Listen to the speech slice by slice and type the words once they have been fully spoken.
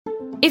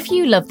If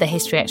you love the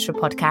History Extra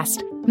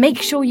podcast,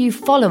 make sure you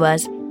follow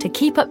us to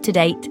keep up to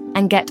date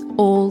and get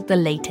all the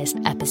latest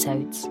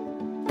episodes.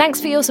 Thanks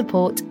for your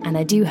support, and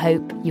I do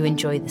hope you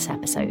enjoy this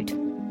episode.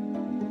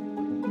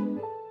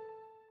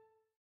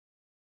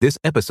 This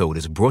episode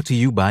is brought to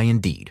you by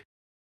Indeed.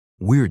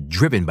 We're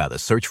driven by the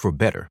search for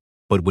better,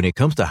 but when it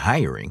comes to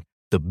hiring,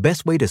 the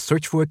best way to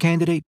search for a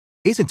candidate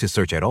isn't to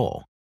search at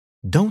all.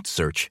 Don't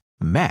search,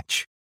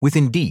 match with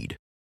Indeed.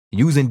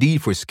 Use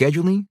Indeed for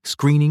scheduling,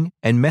 screening,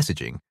 and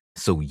messaging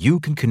so you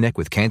can connect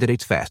with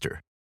candidates faster.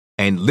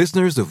 And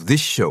listeners of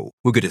this show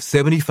will get a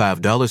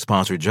 $75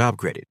 sponsored job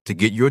credit to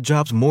get your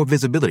jobs more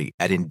visibility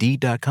at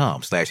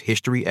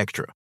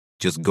Indeed.com/HistoryExtra.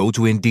 Just go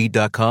to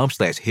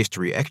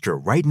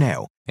Indeed.com/HistoryExtra right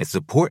now and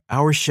support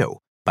our show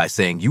by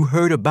saying you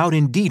heard about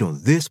Indeed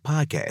on this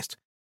podcast.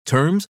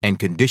 Terms and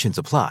conditions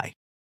apply.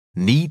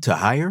 Need to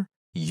hire?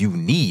 You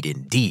need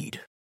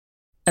Indeed.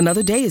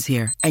 Another day is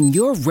here, and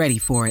you're ready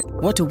for it.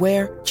 What to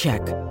wear?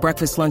 Check.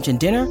 Breakfast, lunch, and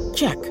dinner?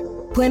 Check.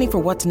 Planning for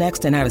what's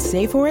next and how to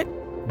save for it?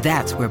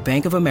 That's where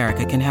Bank of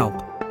America can help.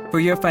 For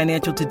your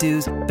financial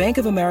to-dos, Bank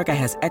of America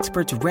has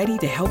experts ready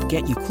to help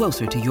get you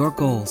closer to your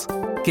goals.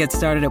 Get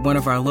started at one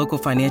of our local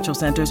financial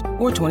centers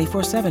or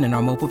 24/7 in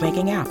our mobile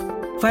banking app.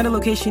 Find a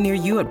location near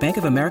you at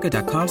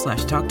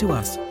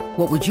bankofamerica.com/talktous.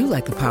 What would you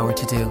like the power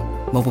to do?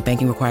 Mobile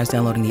banking requires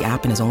downloading the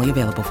app and is only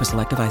available for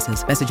select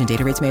devices. Message and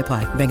data rates may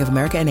apply. Bank of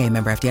America N.A.,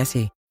 member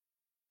FDIC.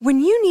 When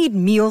you need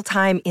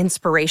mealtime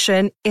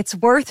inspiration, it's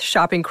worth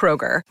shopping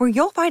Kroger, where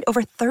you'll find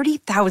over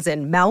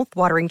 30,000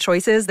 mouth-watering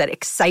choices that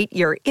excite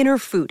your inner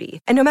foodie.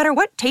 And no matter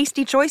what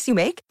tasty choice you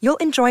make, you'll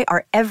enjoy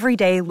our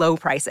everyday low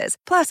prices,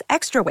 plus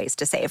extra ways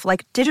to save,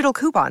 like digital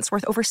coupons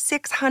worth over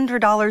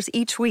 $600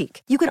 each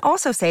week. You can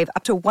also save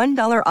up to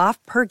 $1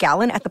 off per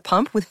gallon at the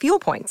pump with fuel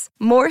points.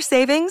 More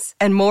savings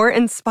and more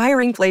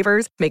inspiring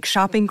flavors make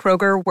shopping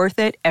Kroger worth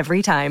it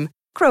every time.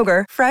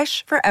 Kroger,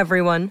 fresh for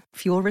everyone.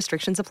 Fuel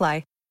restrictions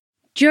apply.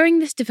 During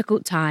this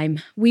difficult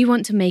time, we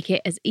want to make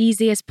it as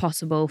easy as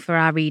possible for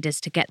our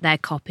readers to get their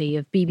copy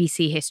of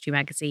BBC History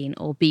Magazine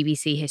or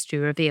BBC History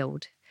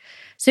Revealed.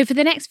 So for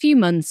the next few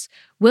months,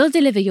 we'll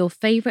deliver your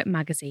favourite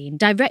magazine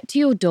direct to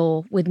your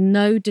door with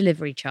no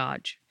delivery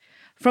charge.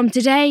 From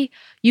today,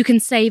 you can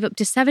save up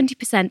to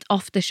 70%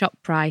 off the shop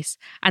price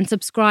and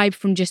subscribe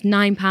from just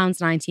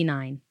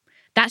 £9.99.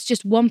 That's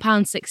just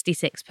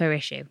 £1.66 per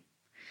issue.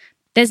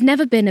 There's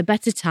never been a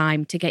better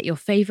time to get your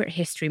favourite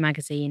history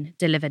magazine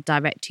delivered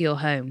direct to your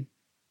home.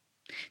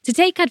 To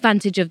take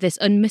advantage of this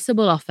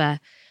unmissable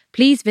offer,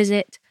 please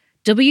visit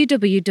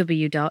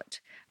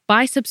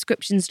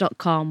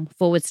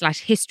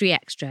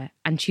www.buysubscriptions.com/historyextra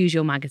and choose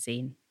your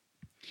magazine.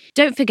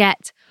 Don't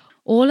forget,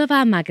 all of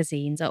our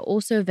magazines are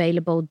also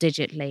available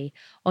digitally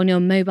on your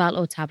mobile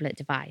or tablet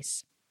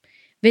device.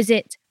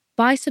 Visit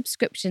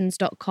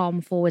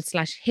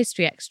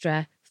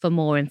buysubscriptions.com/historyextra for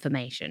more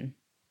information.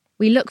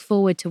 We look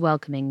forward to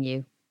welcoming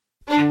you.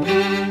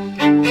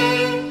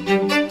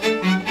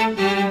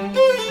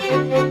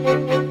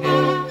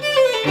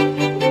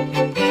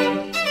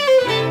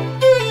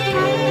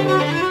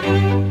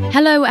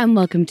 Hello and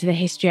welcome to the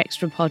History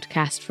Extra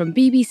podcast from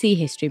BBC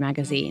History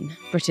Magazine,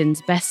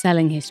 Britain's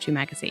best-selling history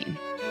magazine.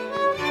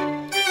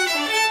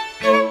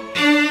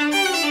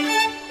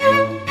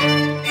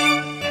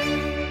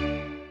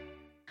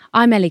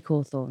 I'm Ellie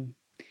Cawthorne.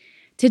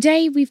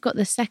 Today, we've got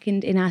the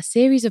second in our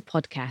series of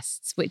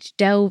podcasts which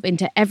delve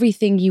into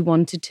everything you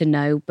wanted to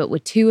know but were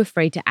too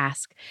afraid to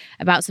ask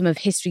about some of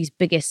history's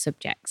biggest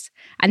subjects.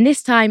 And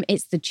this time,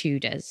 it's the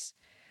Tudors.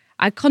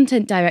 Our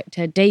content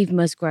director, Dave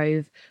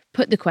Musgrove,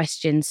 put the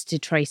questions to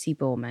Tracy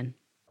Borman.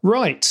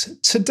 Right,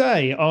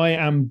 today I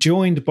am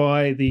joined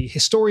by the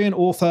historian,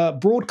 author,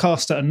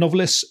 broadcaster and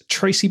novelist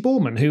Tracy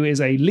Borman, who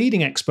is a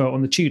leading expert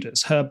on the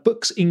Tudors. Her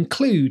books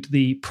include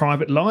The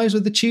Private Lives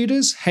of the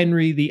Tudors,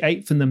 Henry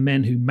VIII and the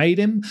Men Who Made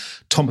Him,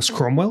 Thomas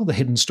Cromwell, The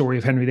Hidden Story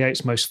of Henry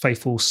VIII's Most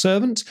Faithful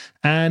Servant,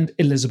 and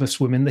Elizabeth's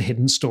Women, The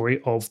Hidden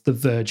Story of the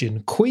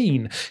Virgin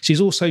Queen.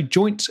 She's also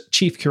joint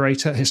chief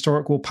curator at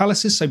Historical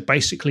Palaces, so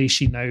basically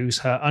she knows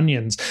her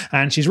onions.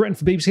 And she's written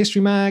for BBC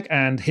History Mag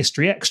and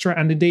History Extra,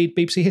 and indeed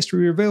BBC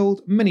History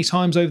Revealed many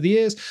times over the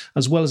years,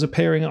 as well as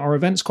appearing at our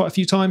events quite a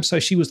few times. So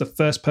she was the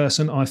first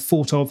person I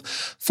thought of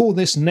for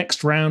this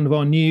next round of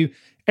our new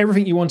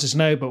Everything You Wanted to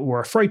Know But Were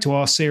Afraid to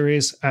Ask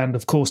series. And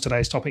of course,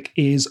 today's topic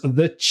is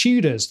the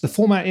Tudors. The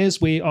format is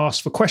we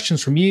ask for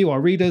questions from you, our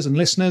readers and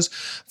listeners,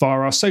 via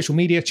our social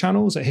media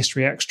channels at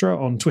History Extra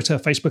on Twitter,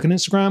 Facebook and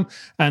Instagram.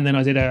 And then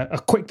I did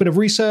a quick bit of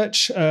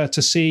research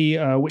to see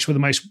which were the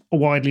most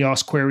widely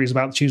asked queries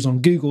about the Tudors on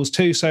Google's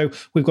too. So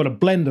we've got a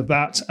blend of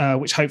that,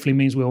 which hopefully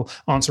means we'll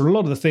answer a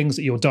lot of the things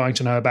that you're dying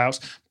to know about.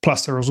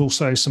 Plus, there is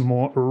also some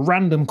more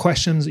random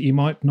questions that you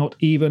might not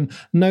even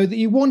know that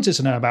you wanted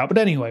to know about. But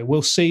anyway,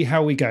 we'll see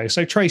how we go.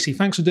 So, Tracy,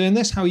 thanks for doing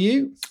this. How are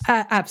you?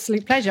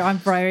 Absolute pleasure. I'm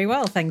very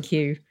well, thank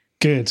you.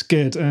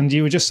 Good. And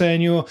you were just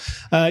saying you're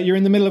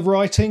in the middle of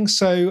writing.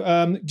 So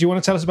do you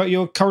want to tell us about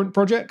your current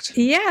project?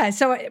 Yeah.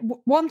 So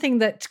one thing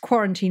that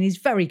quarantine is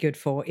very good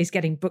for is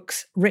getting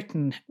books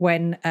written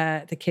when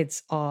the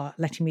kids are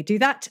letting me do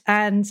that.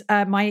 And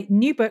my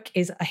new book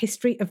is A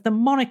History of the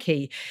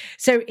Monarchy.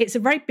 So it's a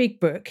very big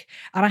book.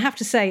 And I have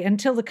to say,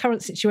 until the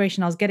current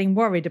situation, I was getting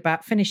worried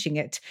about finishing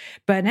it.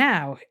 But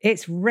now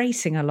it's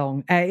racing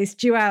along. It's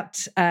due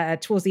out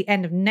towards the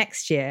end of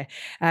next year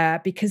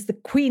because the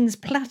Queen's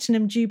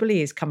Platinum Jubilee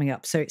is coming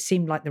up, so it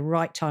seemed like the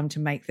right time to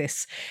make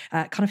this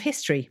kind of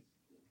history.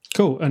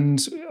 Cool.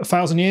 And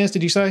 1,000 years,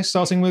 did you say,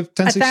 starting with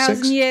 1066?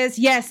 1,000 years,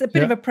 yes. A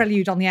bit of a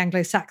prelude on the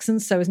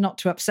Anglo-Saxons, so as not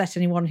to upset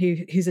anyone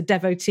who's a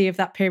devotee of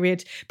that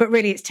period. But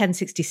really, it's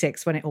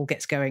 1066 when it all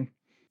gets going.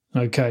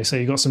 Okay, so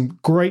you've got some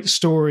great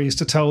stories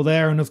to tell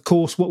there, and of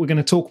course, what we're going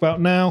to talk about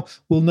now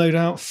will no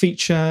doubt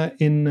feature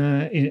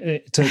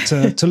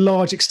to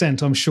large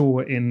extent, I'm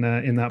sure, in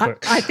that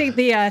book. I think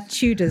the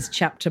Tudors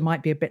chapter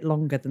might be a bit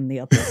longer than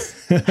the others.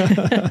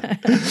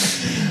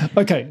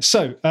 Okay,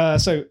 so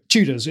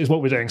Tudors is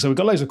what we're doing. So we've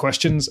got loads of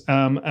questions,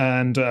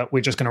 and we're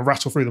just going to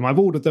rattle through them. I've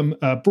ordered them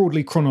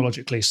broadly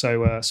chronologically,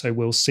 so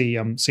we'll see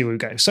where we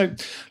go. So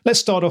let's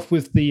start off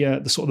with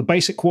the sort of the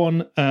basic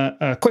one,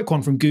 a quick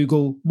one from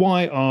Google.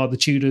 Why are the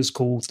Tudors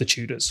called the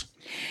Tudors?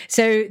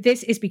 So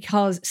this is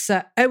because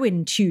Sir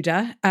Owen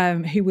Tudor,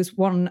 who was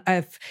one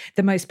of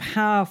the most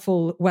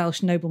powerful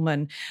Welsh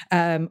noblemen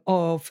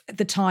of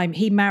the time,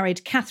 he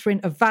married Catherine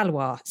of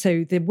Valois,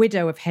 so the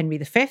widow of Henry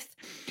V,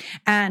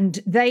 and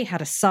they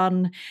had a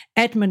son,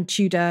 Edmund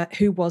Tudor,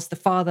 who was the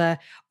father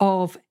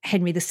of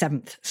Henry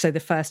VII, so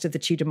the first of the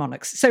Tudor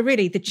monarchs. So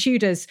really, the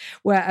Tudors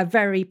were a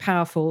very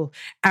powerful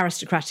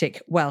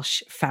aristocratic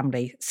Welsh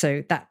family.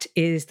 So that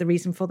is the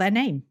reason for their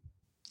name.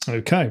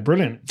 Okay,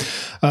 brilliant.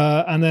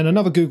 And then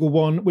another Google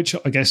one, which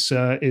I guess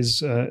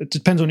it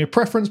depends on your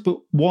preference, but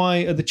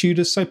why are the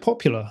Tudors so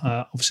popular?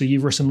 Obviously,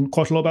 you've written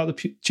quite a lot about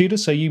the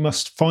Tudors, so you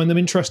must find them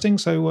interesting.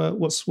 So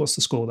what's the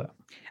score there?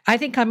 I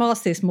think I'm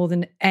asked this more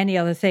than any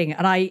other thing,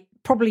 and I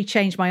probably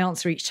change my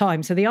answer each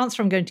time. So the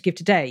answer I'm going to give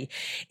today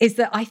is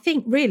that I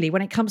think really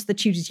when it comes to the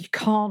Tudors, you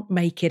can't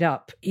make it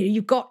up.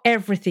 You've got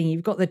everything.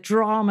 You've got the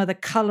drama, the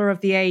colour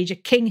of the age, a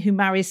king who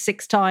marries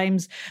 6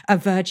 times, a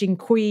virgin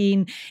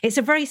queen. It's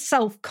a very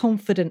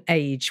self-confident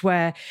age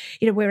where,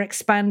 we're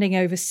expanding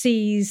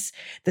overseas,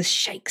 the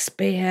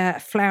Shakespeare,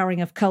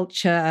 flowering of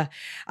culture.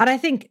 And I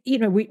think,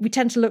 we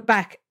tend to look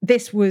back,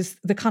 this was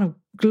the kind of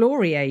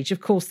glory age. Of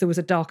course, there was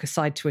a darker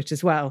side to it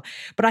as well.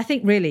 But I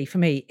think really, for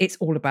me, it's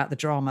all about the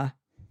drama.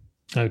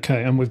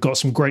 Okay, and we've got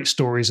some great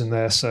stories in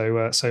there,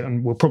 so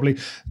and we'll probably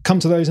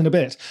come to those in a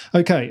bit.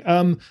 Okay,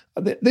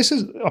 this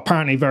is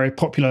apparently a very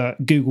popular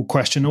Google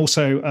question.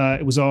 Also,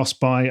 it was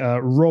asked by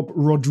Rob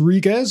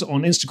Rodriguez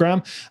on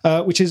Instagram,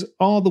 which is: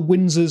 are the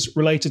Windsors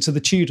related to the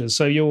Tudors?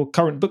 So your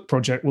current book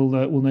project will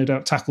no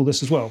doubt tackle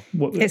this as well.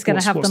 It's going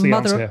to have the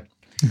mother.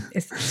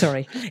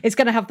 It's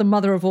going to have the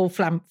mother of all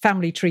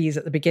family trees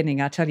at the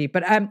beginning, I tell you.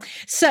 But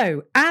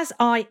so, as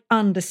I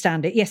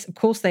understand it, yes, of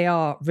course they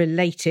are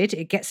related.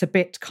 It gets a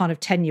bit kind of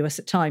tenuous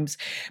at times.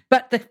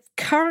 But the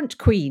current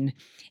queen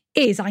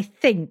is, I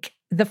think,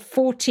 the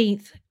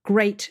 14th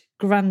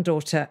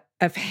great-granddaughter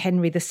of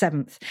Henry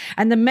VII.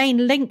 And the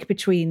main link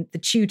between the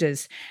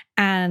Tudors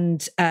and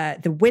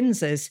the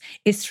Windsors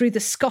is through the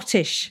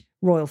Scottish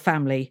royal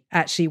family,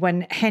 actually,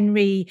 when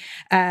Henry's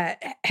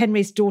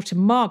daughter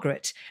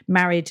Margaret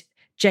married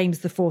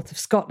James IV of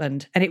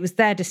Scotland, and it was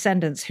their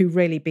descendants who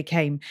really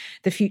became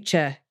the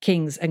future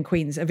kings and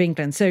queens of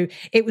England. So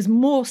it was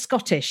more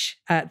Scottish,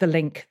 the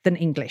link, than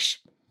English.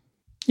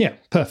 Yeah,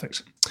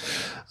 perfect.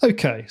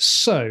 Okay,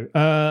 so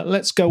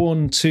let's go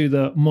on to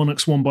the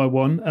monarchs one by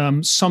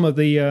one. Some of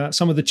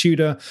the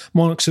Tudor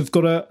monarchs have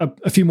got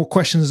a few more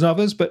questions than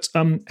others, but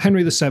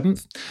Henry VII.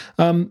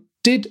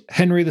 Did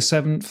Henry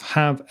VII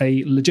have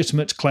a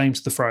legitimate claim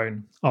to the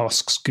throne?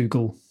 Asks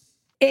Google.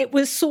 It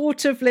was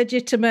sort of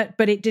legitimate,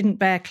 but it didn't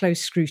bear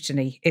close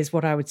scrutiny, is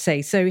what I would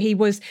say. So he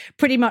was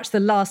pretty much the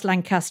last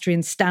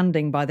Lancastrian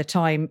standing by the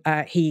time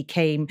he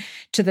came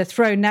to the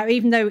throne. Now,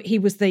 even though he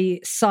was the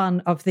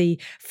son of the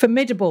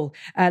formidable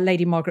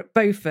Lady Margaret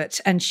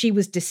Beaufort, and she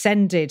was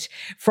descended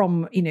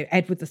from,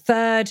 Edward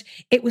III,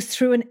 it was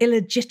through an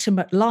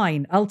illegitimate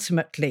line,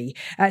 ultimately.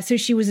 So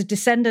she was a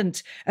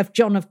descendant of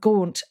John of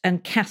Gaunt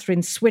and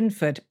Catherine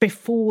Swynford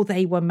before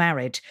they were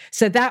married.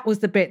 So that was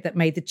the bit that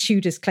made the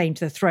Tudors' claim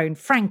to the throne,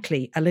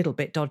 frankly, a little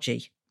bit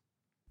dodgy.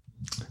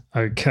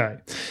 Okay.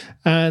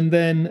 And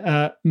then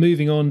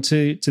moving on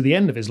to the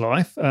end of his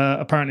life,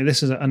 apparently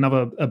this is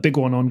a big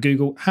one on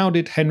Google. How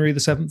did Henry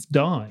VII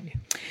die?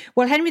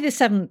 Well, Henry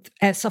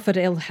VII suffered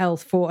ill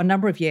health for a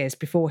number of years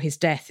before his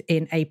death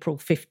in April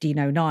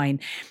 1509.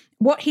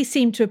 what he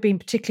seemed to have been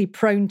particularly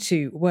prone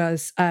to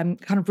was kind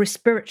of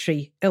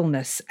respiratory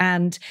illness.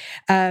 And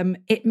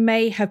it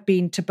may have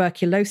been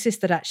tuberculosis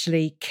that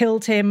actually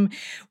killed him.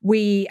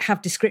 We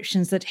have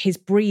descriptions that his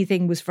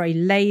breathing was very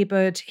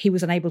laboured. He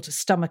was unable to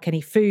stomach any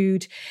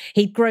food.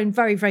 He'd grown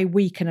very, very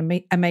weak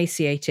and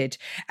emaciated.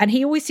 And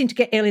he always seemed to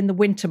get ill in the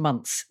winter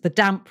months. The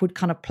damp would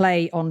kind of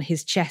play on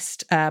his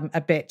chest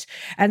a bit.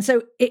 And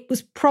so it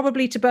was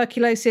probably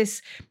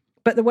tuberculosis.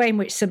 But the way in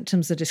which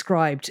symptoms are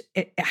described,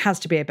 it has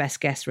to be a best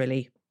guess,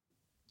 really.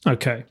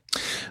 Okay.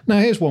 Now,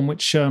 here's one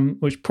which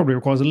probably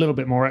requires a little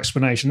bit more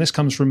explanation. This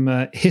comes from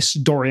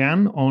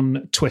Hisdorian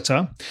on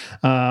Twitter.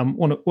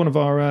 One of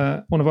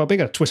our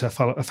bigger Twitter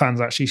fans,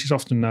 actually. She's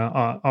often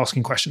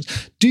asking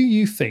questions. Do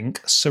you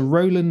think Sir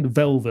Rowland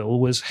Velville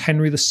was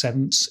Henry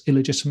VII's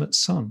illegitimate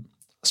son?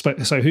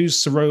 So who's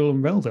Sir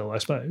Rowland Velville, I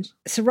suppose?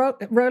 Sir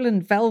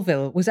Rowland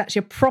Velville was actually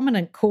a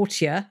prominent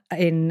courtier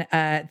in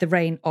the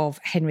reign of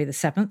Henry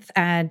VII,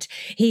 and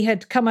he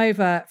had come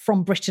over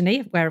from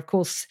Brittany, where, of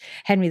course,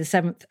 Henry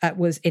VII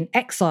was in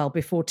exile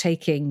before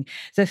taking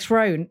the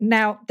throne.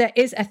 Now, there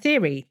is a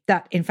theory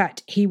that, in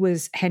fact, he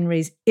was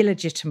Henry's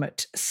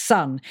illegitimate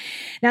son.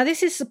 Now,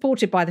 this is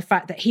supported by the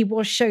fact that he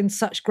was shown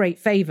such great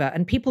favour,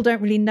 and people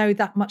don't really know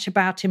that much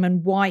about him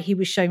and why he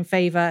was shown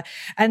favour,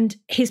 and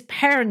his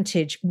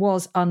parentage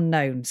was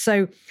unknown.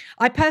 So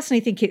I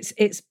personally think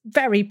it's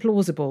very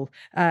plausible,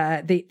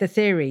 the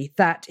theory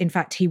that, in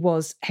fact, he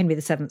was Henry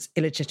VII's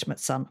illegitimate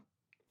son.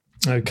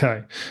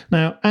 Okay.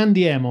 Now,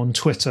 Andy M on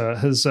Twitter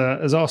has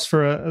asked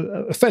for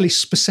a fairly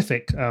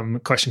specific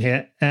question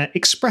here.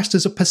 Expressed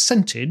as a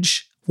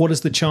percentage, what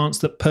is the chance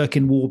that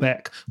Perkin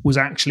Warbeck was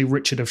actually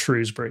Richard of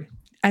Shrewsbury?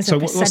 As a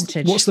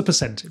percentage. What's the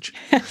percentage?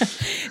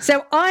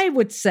 So I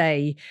would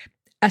say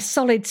a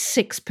solid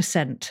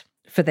 6%.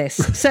 For this.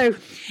 So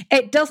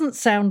it doesn't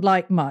sound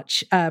like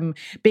much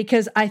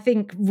because I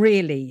think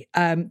really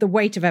the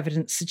weight of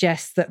evidence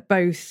suggests that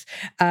both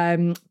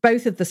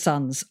of the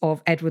sons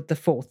of Edward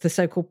IV, the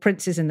so-called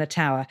princes in the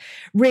Tower,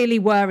 really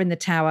were in the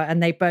Tower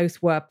and they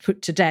both were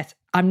put to death.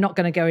 I'm not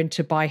going to go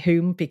into by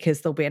whom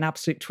because there'll be an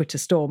absolute Twitter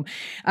storm.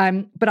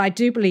 But I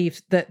do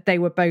believe that they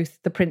were both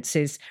the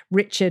princes,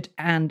 Richard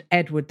and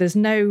Edward. There's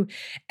no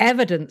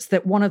evidence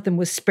that one of them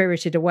was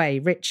spirited away,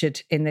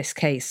 Richard in this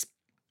case,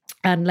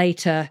 and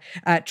later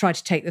tried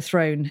to take the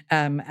throne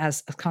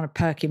as a kind of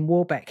Perkin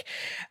Warbeck.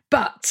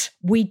 But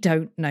we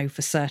don't know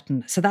for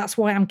certain. So that's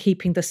why I'm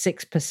keeping the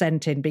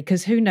 6% in,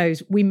 because who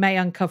knows, we may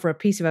uncover a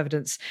piece of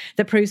evidence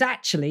that proves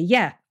actually,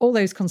 yeah, all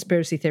those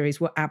conspiracy theories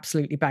were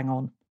absolutely bang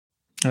on.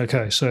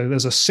 Okay, so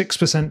there's a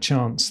 6%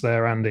 chance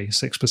there, Andy,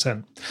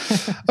 6%.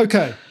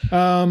 Okay,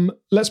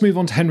 let's move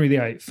on to Henry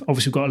VIII.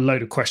 Obviously, we've got a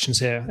load of questions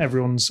here.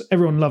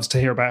 Everyone loves to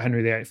hear about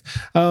Henry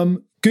VIII.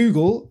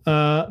 Google,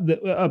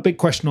 a big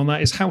question on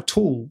that is, how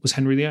tall was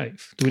Henry VIII?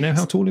 Do we know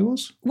how tall he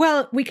was?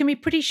 Well, we can be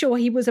pretty sure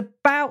he was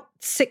about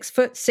 6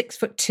 foot,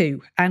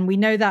 6'2", and we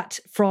know that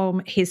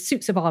from his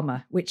suits of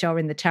armour, which are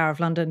in the Tower of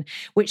London,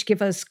 which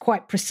give us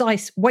quite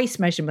precise waist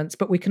measurements,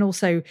 but we can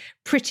also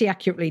pretty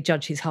accurately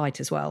judge his height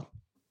as well.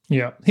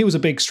 Yeah, he was a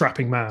big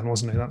strapping man,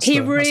 wasn't he? That's the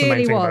main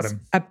thing was about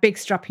him. A big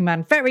strapping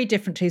man, very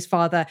different to his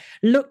father,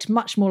 looked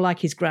much more like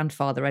his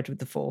grandfather,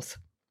 Edward IV.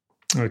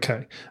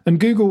 Okay. And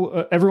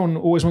Google, everyone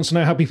always wants to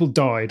know how people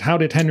died. How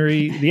did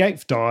Henry VIII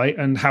die,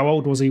 and how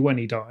old was he when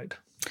he died?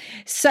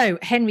 So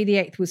Henry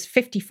VIII was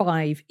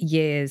 55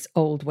 years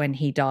old when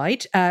he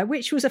died,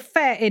 which was a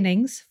fair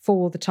innings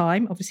for the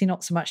time, obviously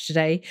not so much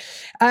today.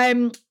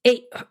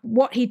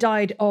 What he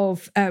died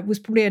of was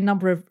probably a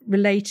number of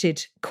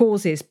related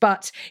causes,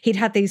 but he'd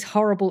had these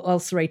horrible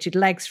ulcerated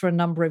legs for a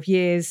number of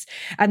years,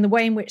 and the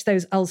way in which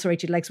those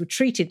ulcerated legs were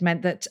treated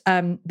meant that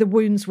the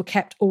wounds were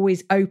kept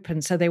always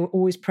open, so they were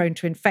always prone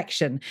to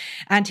infection.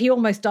 And he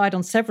almost died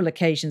on several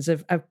occasions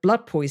of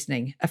blood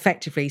poisoning,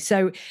 effectively.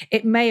 So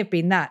it may have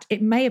been that.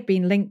 It may have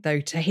been linked, though,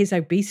 to his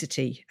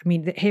obesity. I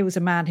mean, here was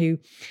a man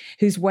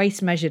whose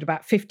waist measured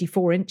about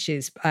 54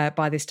 inches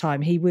by this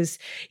time. He was,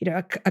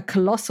 a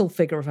colossal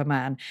figure of a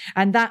man,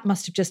 and that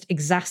must have just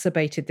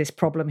exacerbated this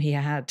problem he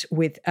had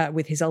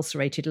with his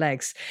ulcerated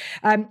legs.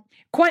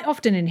 Quite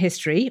often in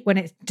history, when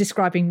it's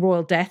describing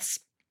royal deaths,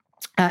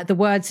 the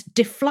words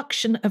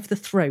defluxion of the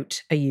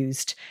throat are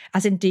used,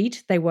 as indeed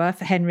they were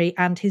for Henry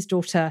and his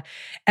daughter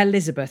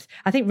Elizabeth.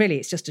 I think really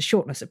it's just a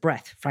shortness of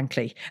breath,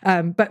 frankly.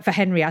 But for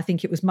Henry, I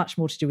think it was much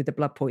more to do with the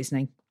blood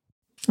poisoning.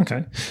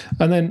 Okay.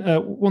 And then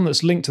one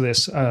that's linked to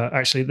this,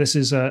 actually, this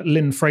is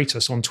Lynn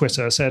Freitas on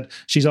Twitter, said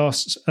she's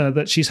asked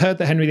that she's heard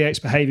that Henry VIII's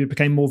behaviour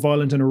became more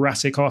violent and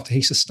erratic after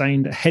he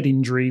sustained a head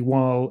injury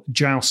while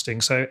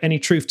jousting. So any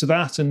truth to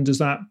that? And does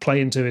that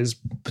play into his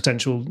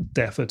potential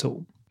death at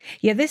all?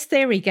 Yeah, this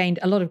theory gained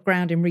a lot of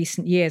ground in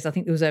recent years. I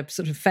think there was a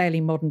sort of fairly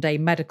modern-day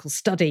medical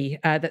study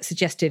that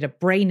suggested a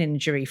brain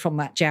injury from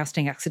that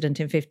jousting accident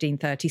in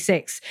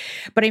 1536.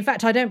 But in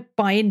fact, I don't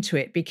buy into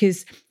it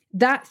because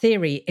that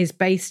theory is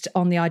based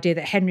on the idea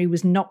that Henry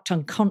was knocked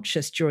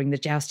unconscious during the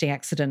jousting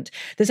accident.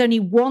 There's only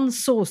one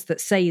source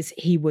that says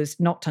he was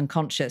knocked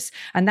unconscious,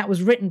 and that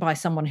was written by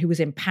someone who was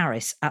in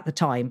Paris at the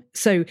time.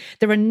 So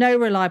there are no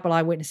reliable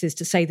eyewitnesses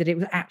to say that it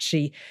was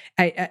actually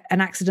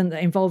an accident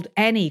that involved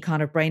any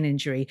kind of brain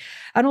injury.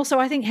 And also,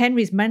 I think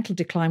Henry's mental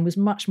decline was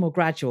much more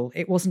gradual.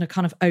 It wasn't a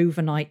kind of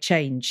overnight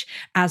change,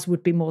 as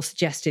would be more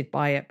suggested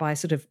by a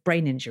sort of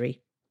brain injury.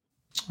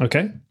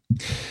 Okay.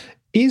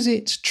 Is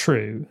it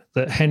true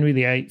that Henry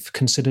VIII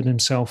considered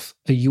himself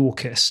a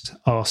Yorkist,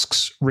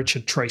 asks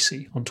Richard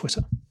Tracy on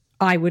Twitter?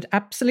 I would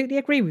absolutely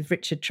agree with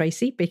Richard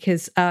Tracy,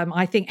 because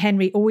I think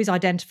Henry always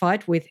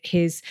identified with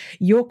his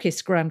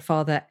Yorkist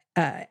grandfather,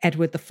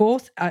 Edward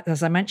IV.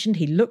 As I mentioned,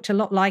 he looked a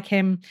lot like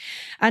him.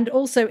 And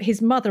also his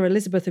mother,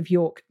 Elizabeth of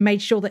York,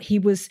 made sure that he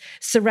was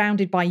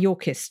surrounded by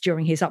Yorkists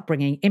during his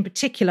upbringing, in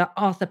particular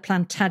Arthur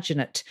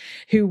Plantagenet,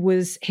 who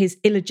was his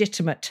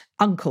illegitimate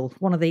uncle,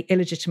 one of the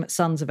illegitimate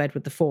sons of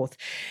Edward IV.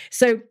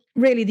 So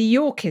really, the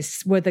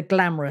Yorkists were the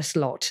glamorous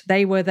lot.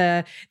 They were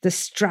the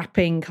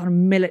strapping kind of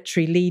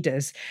military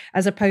leaders,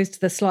 as opposed to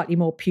the slightly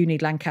more puny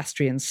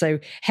Lancastrians. So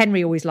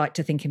Henry always liked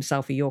to think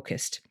himself a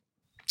Yorkist.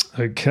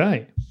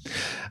 Okay.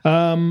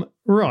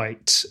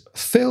 Right.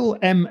 Phil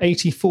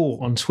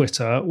M84 on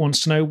Twitter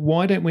wants to know,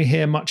 why don't we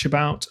hear much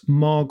about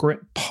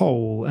Margaret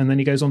Pole? And then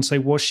he goes on to say,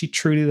 was she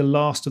truly the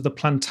last of the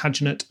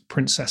Plantagenet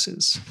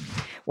princesses?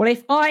 Well,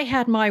 if I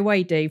had my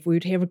way, Dave, we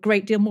would hear a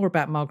great deal more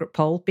about Margaret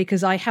Pole,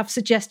 because I have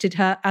suggested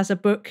her as a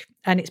book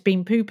and it's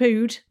been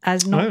poo-pooed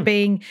as not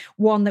being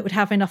one that would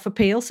have enough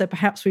appeal. So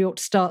perhaps we ought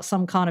to start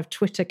some kind of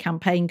Twitter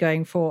campaign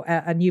going for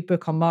a new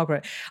book on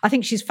Margaret. I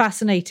think she's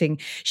fascinating.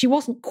 She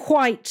wasn't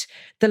quite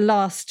the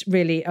last,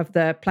 really, of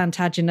the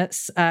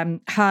Plantagenets.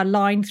 Her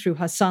line through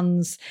her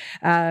sons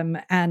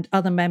and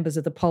other members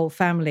of the Pole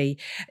family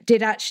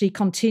did actually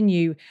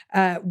continue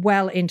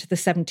well into the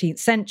 17th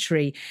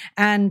century.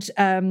 And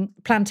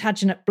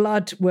Plantagenet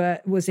blood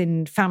was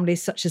in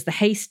families such as the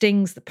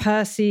Hastings, the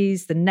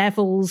Percys, the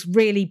Nevilles,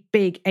 really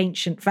big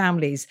ancient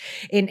families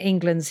in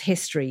England's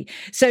history.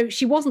 So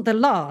she wasn't the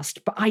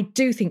last, but I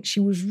do think she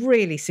was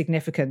really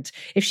significant.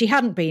 If she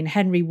hadn't been,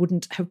 Henry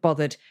wouldn't have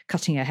bothered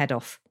cutting her head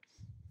off.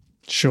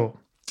 Sure.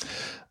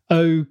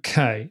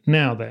 Okay,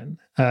 now then,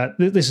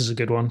 this is a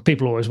good one.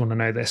 People always want to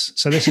know this.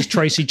 So this is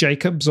Tracy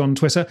Jacobs on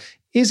Twitter.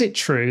 Is it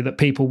true that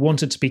people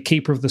wanted to be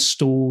keeper of the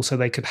stool so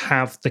they could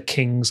have the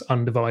king's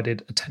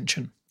undivided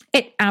attention?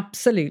 It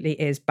absolutely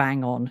is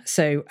bang on.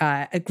 So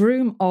a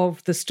groom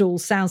of the stool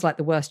sounds like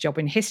the worst job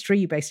in history.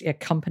 You basically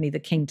accompany the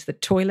king to the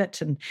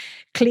toilet and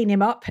clean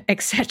him up,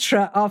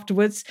 etc.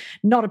 afterwards.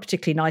 Not a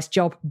particularly nice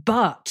job,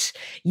 but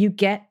you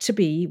get to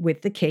be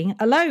with the king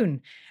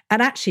alone.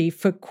 And actually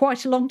for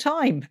quite a long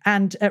time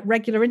and at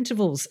regular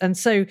intervals. And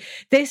so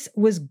this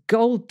was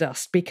gold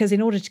dust, because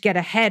in order to get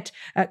ahead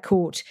at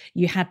court,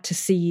 you had to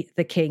see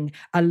the king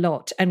a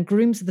lot. And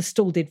grooms of the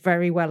stool did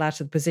very well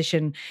out of the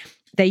position.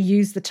 They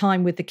used the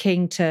time with the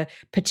king to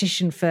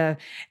petition for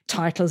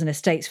titles and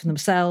estates for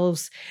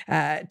themselves,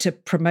 to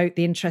promote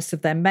the interests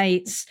of their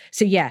mates.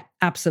 So yeah,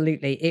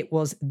 absolutely. It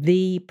was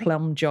the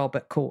plum job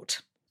at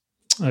court.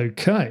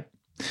 Okay.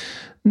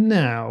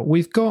 Now,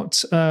 we've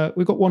got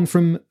one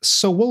from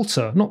Sir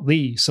Walter, not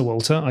the Sir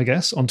Walter, I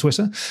guess, on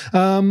Twitter.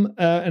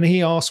 And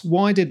he asks,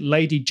 why did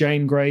Lady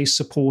Jane Grey's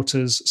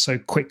supporters so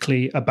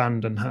quickly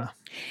abandon her?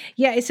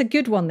 Yeah, it's a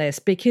good one, this,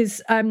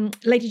 because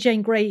Lady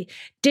Jane Grey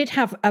did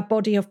have a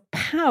body of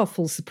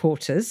powerful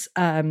supporters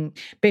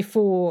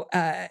before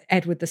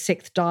Edward VI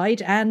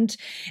died, and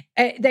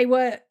they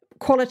were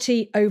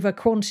quality over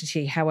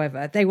quantity,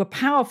 however. They were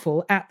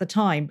powerful at the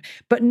time,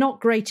 but not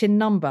great in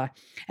number.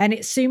 And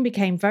it soon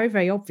became very,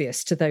 very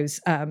obvious to those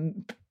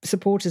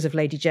supporters of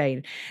Lady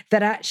Jane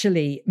that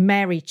actually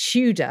Mary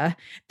Tudor,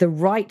 the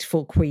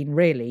rightful queen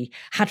really,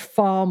 had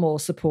far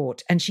more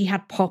support, and she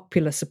had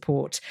popular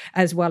support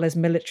as well as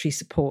military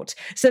support.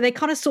 So they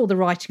kind of saw the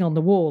writing on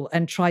the wall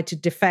and tried to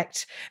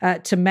defect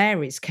to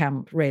Mary's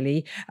camp,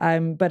 really.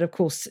 But of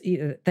course,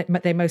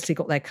 they mostly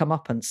got their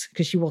comeuppance,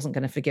 because she wasn't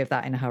going to forgive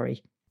that in a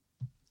hurry.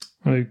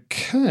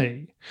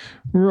 Okay,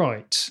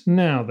 right.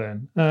 Now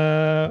then,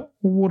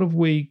 what have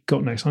we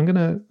got next? I'm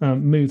going to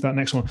move that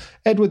next one.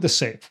 Edward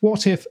VI.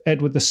 What if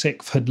Edward VI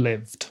had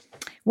lived?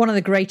 One of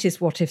the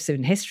greatest what-ifs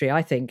in history,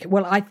 I think.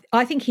 Well,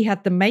 I think he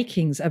had the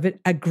makings of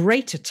a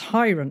greater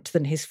tyrant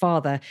than his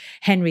father,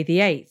 Henry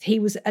VIII. He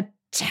was a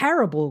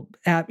terrible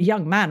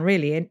young man,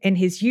 really. In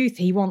his youth,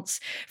 he once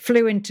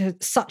flew into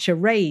such a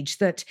rage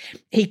that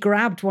he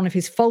grabbed one of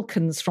his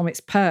falcons from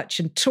its perch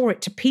and tore it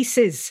to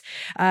pieces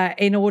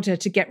in order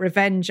to get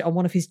revenge on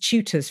one of his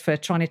tutors for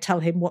trying to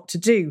tell him what to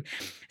do.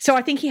 So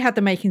I think he had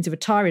the makings of a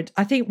tyrant.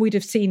 I think we'd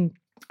have seen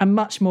a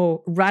much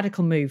more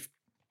radical move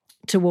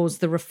towards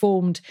the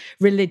reformed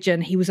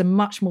religion. He was a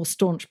much more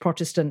staunch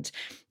Protestant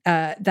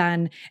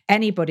than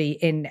anybody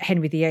in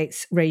Henry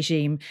VIII's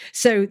regime.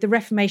 So the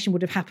Reformation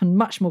would have happened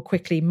much more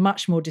quickly,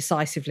 much more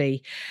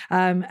decisively.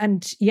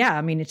 And yeah,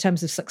 I mean, in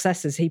terms of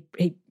successes, he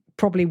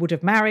probably would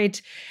have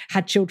married,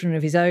 had children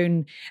of his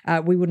own.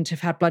 We wouldn't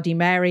have had Bloody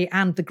Mary.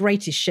 And the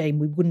greatest shame,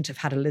 we wouldn't have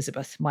had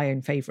Elizabeth, my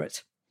own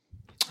favourite.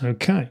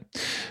 Okay.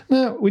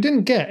 Now, we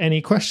didn't get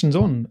any questions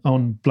on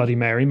Bloody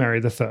Mary, Mary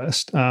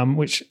I,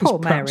 which Poor is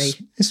perhaps, Mary.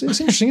 It's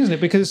interesting, isn't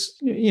it? Because,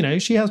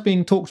 she has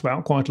been talked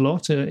about quite a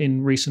lot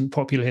in recent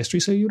popular history,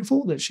 so you would have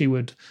thought that she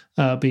would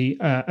be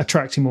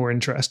attracting more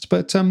interest.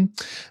 But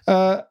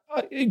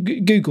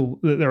Google,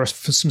 there are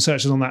some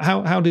searches on that.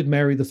 How did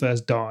Mary I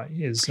die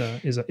is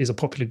a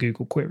popular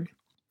Google query.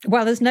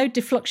 Well, there's no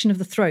defluxion of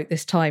the throat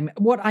this time.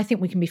 What I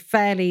think we can be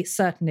fairly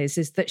certain is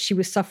that she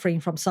was suffering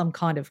from some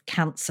kind of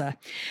cancer.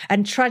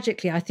 And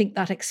tragically, I think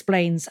that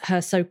explains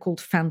her so-called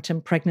phantom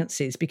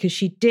pregnancies, because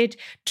she did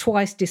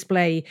twice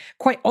display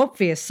quite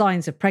obvious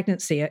signs of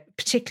pregnancy,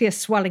 particularly a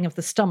swelling of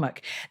the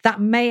stomach.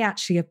 That may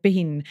actually have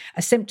been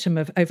a symptom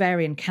of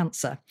ovarian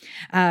cancer.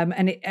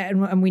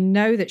 And we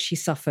know that she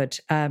suffered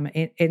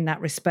in that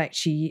respect.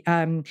 She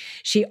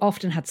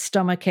often had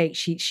stomach ache.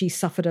 She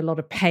suffered a lot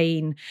of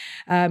pain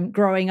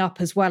growing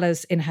up as well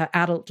as in her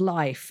adult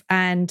life.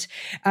 And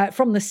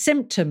from the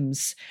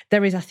symptoms,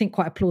 there is, I think,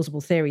 quite a plausible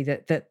theory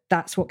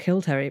that's what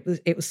killed her.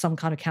 It was some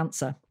kind of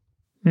cancer.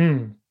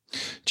 Do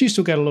you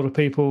still get a lot of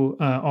people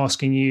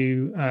asking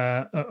you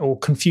or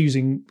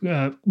confusing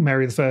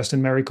Mary I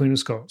and Mary Queen of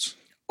Scots?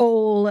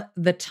 All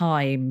the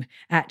time,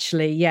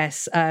 actually,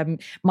 yes.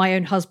 My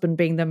own husband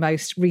being the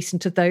most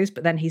recent of those,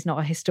 but then he's not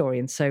a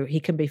historian, so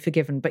he can be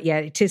forgiven. But yeah,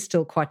 it is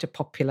still quite a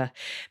popular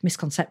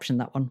misconception,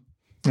 that one.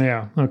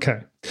 Yeah, okay.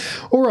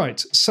 All right.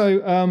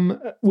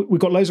 So we've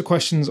got loads of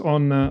questions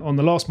on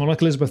the last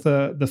monarch, Elizabeth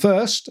I.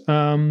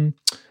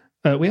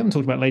 We haven't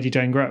talked about Lady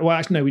Jane Grey. Well,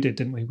 actually, no, we did,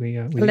 didn't we? We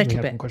a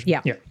little bit, yeah.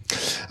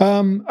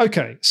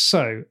 Okay,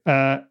 so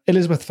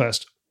Elizabeth I.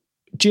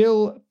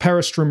 Jill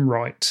Peristrom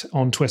Wright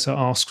on Twitter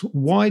asks,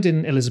 why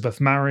didn't Elizabeth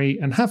marry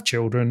and have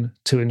children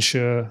to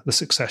ensure the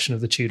succession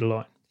of the Tudor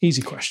line?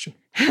 Easy question.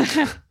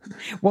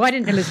 Why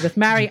didn't Elizabeth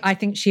marry? I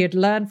think she had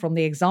learned from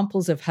the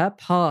examples of her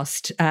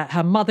past.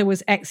 Her mother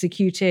was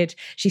executed.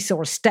 She saw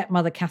a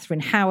stepmother, Catherine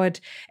Howard,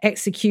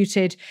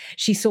 executed.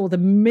 She saw the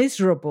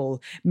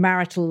miserable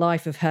marital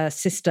life of her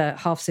sister,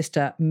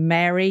 half-sister,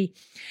 Mary.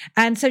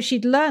 And so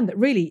she'd learned that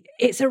really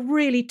it's a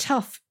really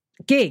tough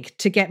gig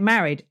to get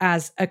married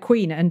as a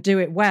queen and do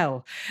it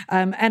well.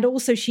 And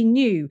also she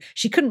knew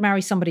she couldn't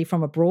marry somebody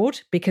from abroad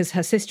because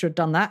her sister had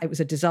done that. It was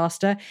a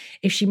disaster.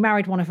 If she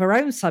married one of her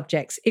own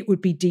subjects, it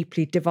would be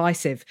deeply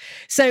divisive.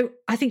 So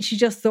I think she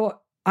just thought,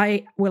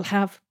 I will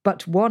have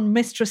but one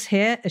mistress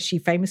here, as she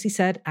famously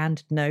said,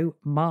 and no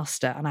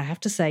master. And I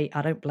have to say,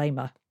 I don't blame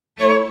her.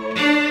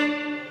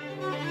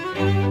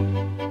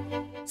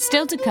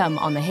 Still to come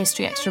on the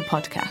History Extra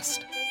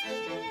podcast.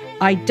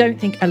 I don't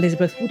think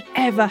Elizabeth would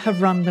ever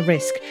have run the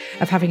risk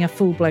of having a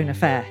full-blown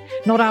affair,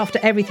 not after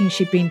everything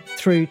she'd been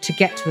through to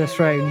get to the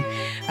throne.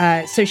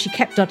 So she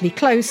kept Dudley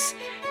close,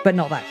 but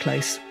not that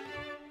close.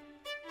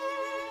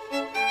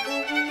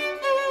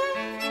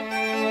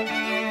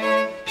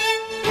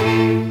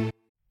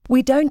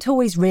 We don't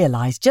always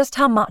realise just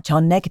how much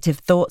our negative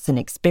thoughts and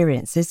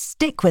experiences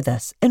stick with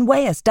us and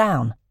weigh us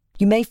down.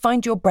 You may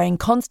find your brain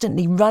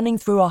constantly running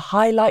through a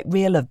highlight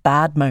reel of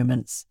bad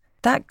moments.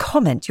 That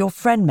comment your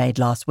friend made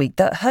last week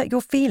that hurt your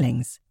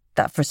feelings.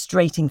 That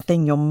frustrating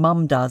thing your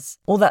mum does.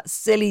 Or that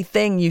silly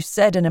thing you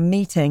said in a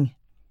meeting.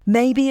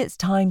 Maybe it's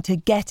time to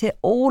get it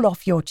all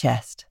off your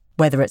chest.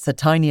 Whether it's a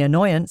tiny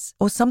annoyance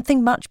or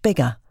something much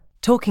bigger.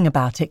 Talking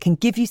about it can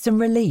give you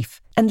some relief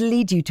and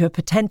lead you to a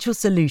potential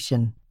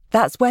solution.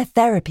 That's where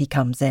therapy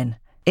comes in.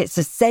 It's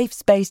a safe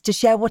space to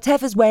share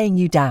whatever's weighing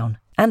you down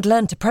and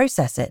learn to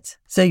process it.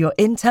 So your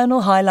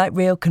internal highlight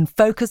reel can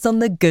focus on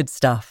the good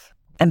stuff.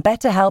 And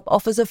BetterHelp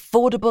offers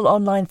affordable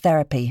online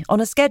therapy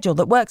on a schedule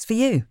that works for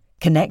you.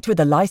 Connect with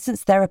a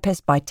licensed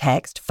therapist by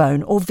text,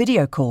 phone, or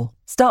video call.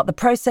 Start the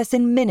process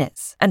in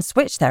minutes and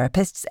switch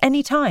therapists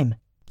anytime.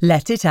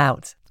 Let it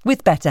out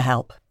with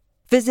BetterHelp.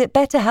 Visit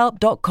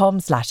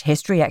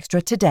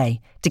betterhelp.com/historyextra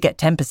today to get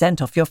 10%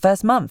 off your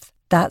first month.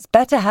 That's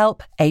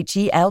BetterHelp,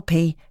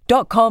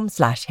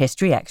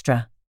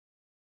 HELP.com/historyextra.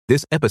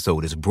 This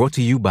episode is brought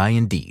to you by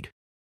Indeed.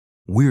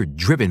 We're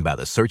driven by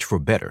the search for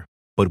better,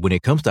 but when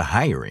it comes to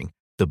hiring,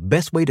 the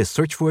best way to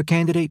search for a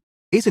candidate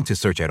isn't to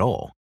search at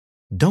all.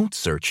 Don't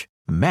search,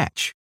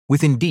 match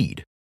with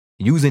Indeed.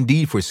 Use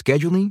Indeed for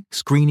scheduling,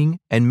 screening,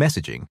 and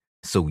messaging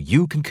so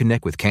you can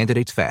connect with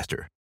candidates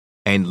faster.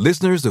 And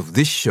listeners of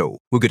this show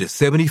will get a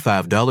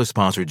 $75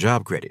 sponsored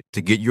job credit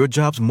to get your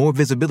jobs more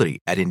visibility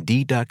at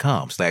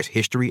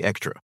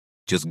Indeed.com/historyextra.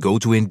 Just go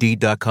to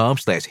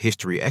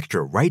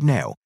Indeed.com/historyextra right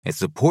now and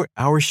support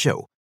our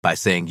show by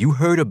saying you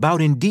heard about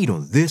Indeed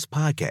on this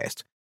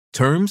podcast.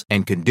 Terms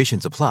and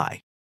conditions apply.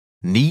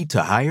 Need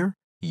to hire?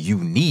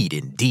 You need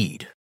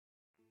Indeed.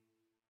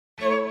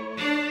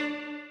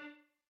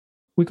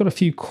 We've got a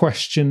few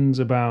questions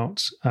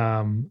about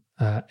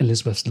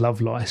Elizabeth's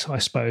love life, I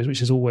suppose,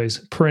 which is always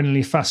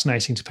perennially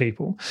fascinating to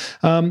people.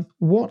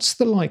 What's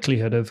the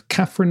likelihood of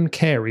Catherine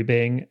Carey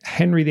being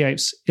Henry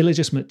VIII's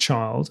illegitimate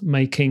child,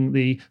 making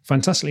the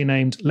fantastically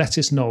named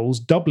Lettice Knowles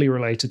doubly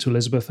related to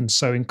Elizabeth and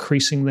so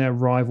increasing their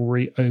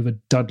rivalry over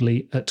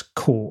Dudley at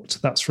court?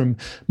 That's from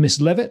Miss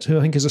Levitt, who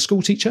I think is a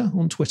school teacher,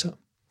 on Twitter.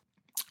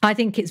 I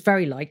think it's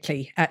very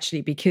likely,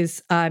 actually,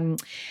 because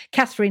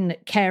Catherine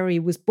Carey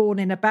was born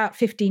in about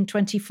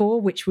 1524,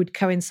 which would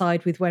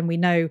coincide with when we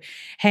know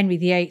Henry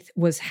VIII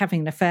was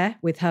having an affair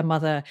with her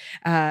mother,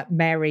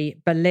 Mary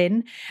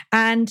Boleyn.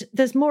 And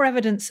there's more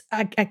evidence,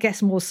 I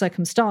guess more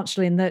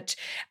circumstantial, in that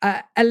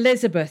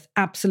Elizabeth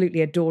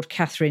absolutely adored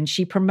Catherine.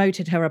 She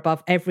promoted her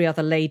above every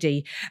other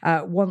lady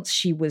once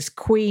she was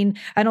queen.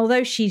 And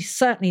although she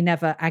certainly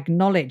never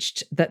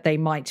acknowledged that they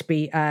might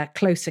be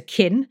closer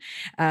kin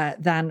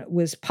than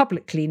was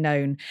publicly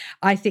known,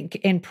 I think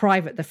in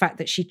private, the fact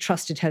that she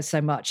trusted her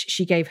so much,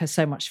 she gave her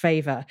so much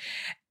favour,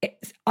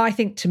 I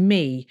think to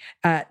me,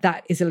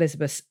 that is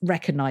Elizabeth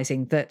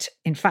recognising that,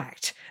 in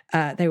fact,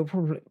 they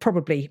were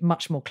probably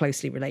much more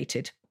closely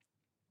related.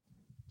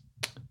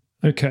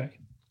 Okay.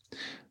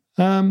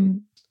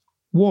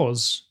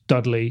 Was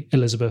Dudley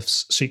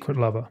Elizabeth's secret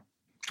lover?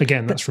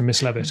 Again, that's from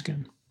Miss Levitt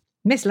again.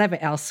 Miss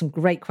Levitt asks some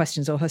great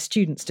questions, or her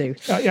students do.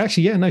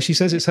 Actually, yeah, no, she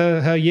says it's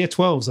her year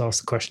 12s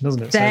asked the question,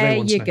 doesn't it? There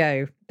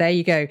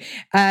you go.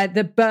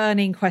 The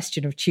burning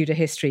question of Tudor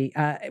history.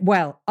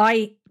 Well,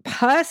 I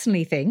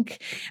personally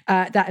think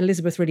that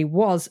Elizabeth really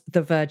was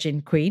the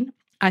Virgin Queen.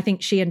 I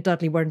think she and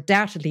Dudley were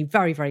undoubtedly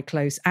very, very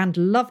close and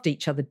loved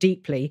each other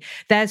deeply.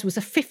 Theirs was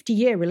a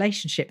 50-year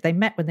relationship. They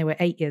met when they were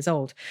 8 years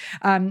old.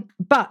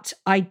 But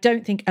I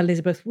don't think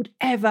Elizabeth would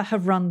ever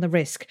have run the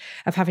risk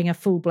of having a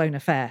full-blown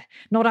affair,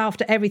 not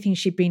after everything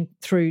she'd been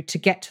through to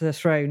get to the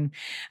throne.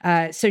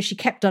 So she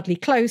kept Dudley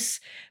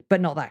close,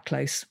 but not that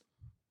close.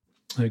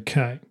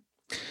 Okay.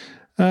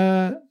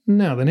 Now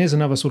then, here's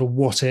another sort of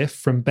what if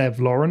from Bev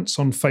Lawrence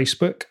on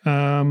Facebook.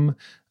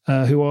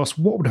 Who asked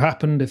what would have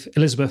happened if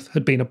Elizabeth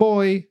had been a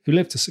boy who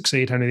lived to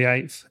succeed Henry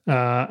VIII,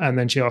 and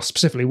then she asked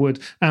specifically, would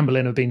Anne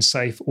Boleyn have been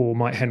safe, or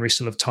might Henry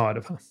still have tired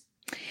of her?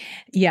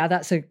 Yeah,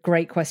 that's a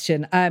great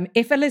question.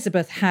 If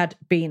Elizabeth had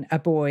been a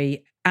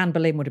boy, Anne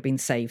Boleyn would have been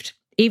saved.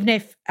 Even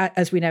if,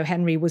 as we know,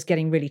 Henry was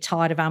getting really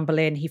tired of Anne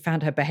Boleyn, he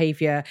found her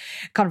behaviour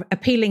kind of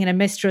appealing in a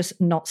mistress,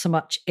 not so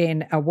much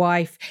in a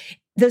wife.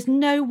 There's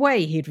no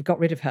way he'd have got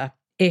rid of her.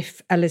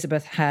 If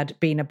Elizabeth had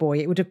been a boy,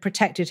 it would have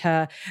protected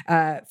her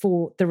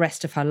for the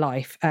rest of her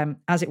life.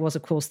 As it was,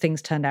 of course,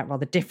 things turned out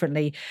rather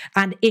differently.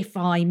 And if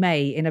I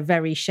may, in a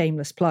very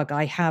shameless plug,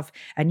 I have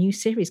a new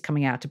series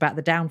coming out about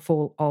the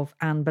downfall of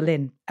Anne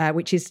Boleyn,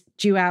 which is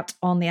due out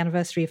on the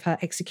anniversary of her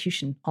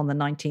execution on the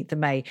 19th of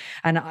May.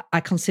 And I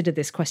considered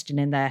this question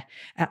in there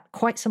at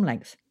quite some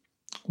length.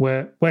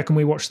 Where can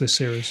we watch this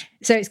series?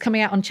 So it's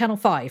coming out on Channel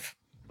 5.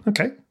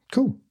 Okay,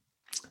 cool.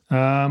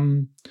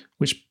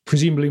 Which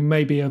presumably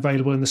may be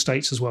available in the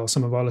States as well.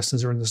 Some of our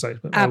listeners are in the States,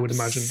 but I would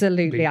imagine.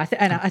 Absolutely. I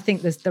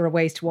think there are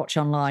ways to watch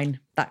online,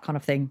 that kind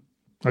of thing.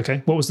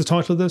 Okay. What was the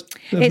title of this?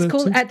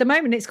 At the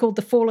moment, it's called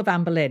The Fall of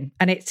Anne Boleyn,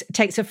 and it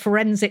takes a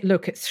forensic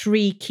look at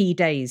 3 key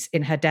days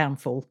in her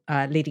downfall,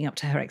 leading up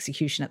to her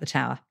execution at the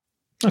Tower.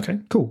 Okay,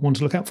 cool. One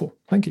to look out for.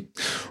 Thank you.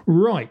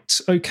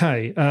 Right.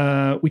 Okay.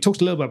 We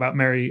talked a little bit about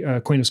Mary,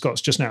 Queen of Scots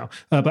just now,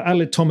 but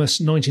Adelaide Thomas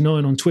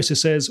 99 on Twitter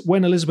says,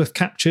 when Elizabeth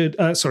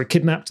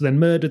kidnapped, then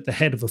murdered the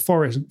head of a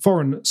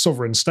foreign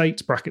sovereign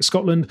state, bracket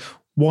Scotland,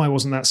 why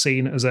wasn't that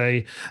seen as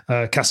a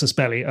casus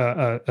belli,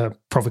 a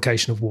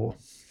provocation of war?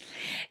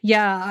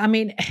 Yeah, I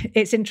mean,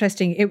 it's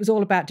interesting. It was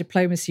all about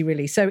diplomacy,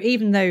 really. So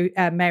even though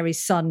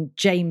Mary's son,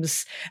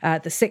 James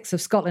VI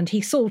of Scotland,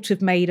 he sort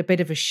of made a bit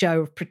of a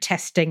show of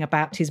protesting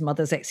about his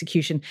mother's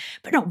execution,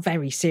 but not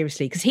very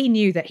seriously, because he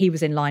knew that he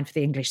was in line for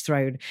the English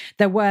throne.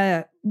 There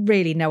were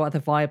really no other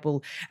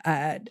viable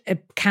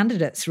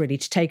candidates, really,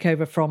 to take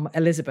over from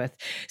Elizabeth.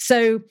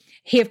 So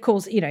he, of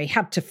course, he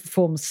had to, for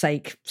form's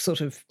sake, sort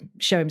of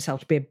show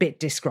himself to be a bit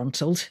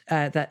disgruntled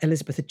that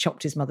Elizabeth had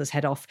chopped his mother's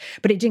head off.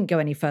 But it didn't go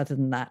any further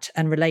than that.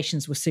 And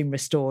relations were soon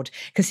restored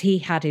because he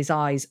had his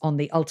eyes on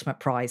the ultimate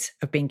prize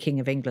of being King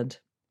of England.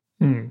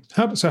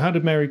 How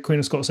did Mary, Queen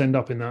of Scots, end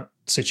up in that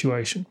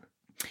situation?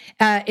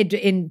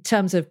 In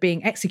terms of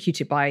being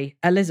executed by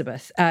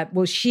Elizabeth,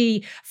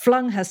 she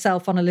flung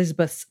herself on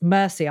Elizabeth's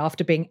mercy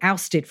after being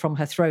ousted from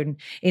her throne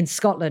in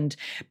Scotland.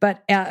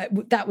 But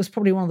that was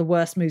probably one of the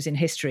worst moves in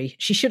history.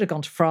 She should have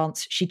gone to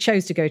France. She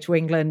chose to go to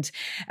England.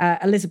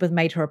 Elizabeth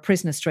made her a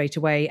prisoner straight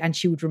away, and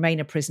she would remain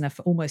a prisoner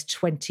for almost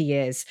 20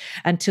 years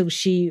until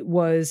she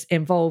was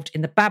involved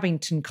in the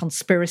Babington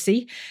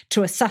conspiracy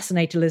to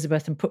assassinate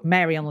Elizabeth and put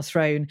Mary on the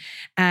throne.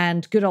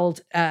 And good old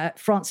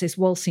Francis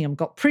Walsingham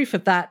got proof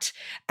of that,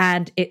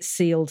 and it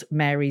sealed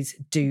Mary's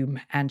doom,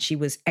 and she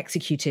was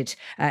executed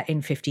in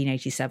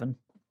 1587.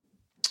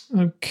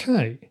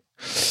 Okay.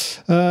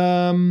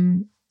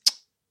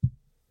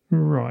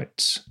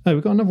 Right. Oh,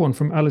 we've got another one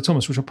from Ali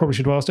Thomas, which I probably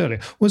should have asked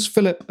earlier. Was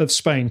Philip of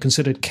Spain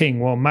considered king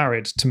while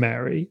married to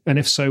Mary? And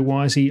if so,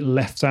 why is he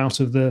left out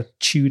of the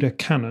Tudor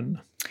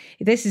canon?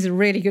 This is a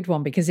really good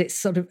one because it's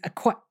sort of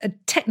quite a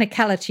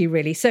technicality,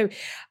 really. So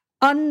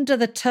under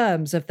the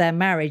terms of their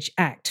Marriage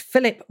Act,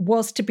 Philip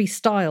was to be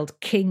styled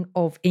King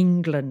of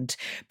England,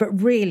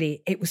 but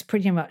really it was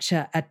pretty much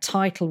a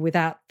title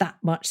without that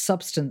much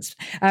substance.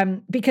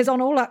 Because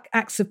on all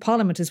acts of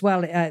Parliament as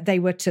well, they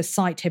were to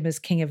cite him as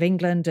King of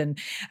England,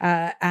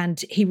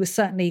 and he was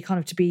certainly kind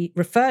of to be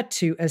referred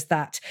to as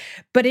that.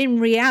 But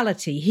in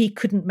reality, he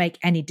couldn't make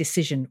any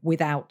decision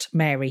without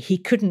Mary. He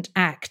couldn't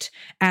act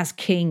as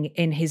king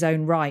in his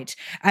own right,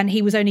 and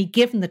he was only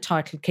given the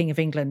title King of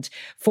England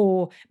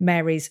for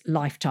Mary's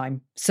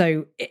lifetime.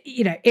 So,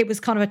 it was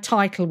kind of a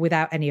title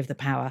without any of the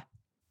power.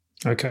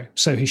 Okay,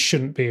 so he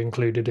shouldn't be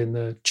included in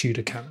the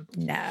Tudor canon.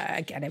 No,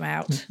 get him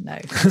out. No,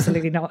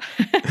 absolutely not.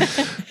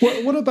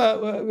 What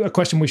about a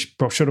question we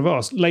should have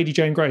asked? Lady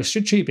Jane Grey,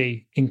 should she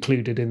be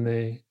included in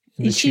the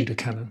Tudor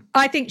canon?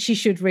 I think she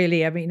should,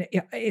 really. I mean,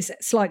 it's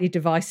slightly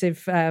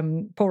divisive.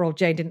 Poor old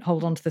Jane didn't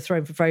hold on to the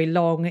throne for very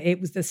long.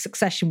 The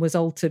succession was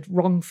altered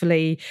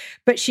wrongfully,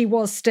 but she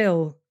was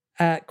still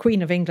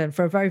Queen of England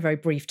for a very, very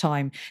brief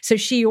time. So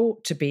she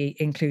ought to be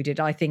included,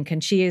 I think,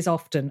 and she is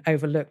often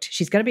overlooked.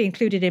 She's going to be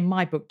included in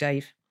my book,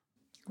 Dave.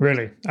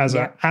 Really? As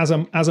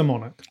a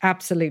monarch?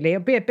 Absolutely.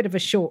 It'll be a bit of a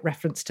short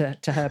reference to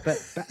her, but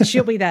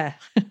she'll be there.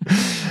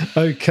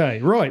 Okay,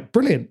 right.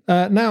 Brilliant.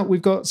 Now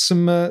we've got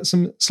some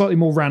slightly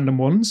more random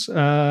ones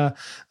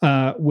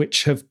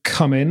which have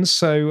come in.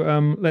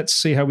 So let's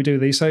see how we do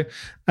these. So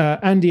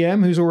Andy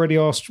M, who's already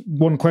asked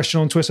one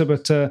question on Twitter,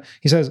 but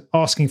he says,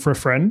 asking for a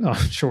friend.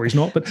 I'm sure he's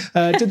not, but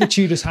did the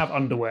Tudors have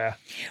underwear?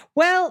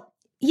 Well,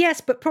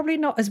 yes, but probably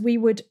not as we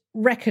would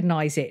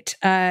recognise it.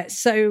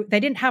 So they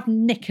didn't have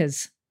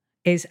knickers,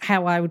 is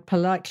how I would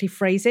politely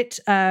phrase it.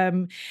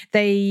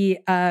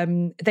 They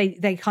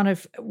kind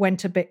of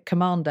went a bit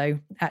commando,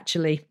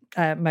 actually.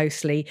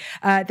 Mostly,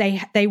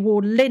 they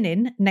wore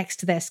linen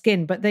next to their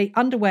skin, but the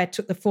underwear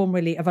took the form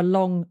really of a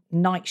long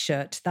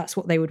nightshirt. That's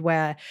what they would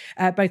wear.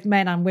 Both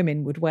men and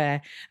women would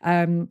wear.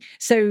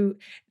 So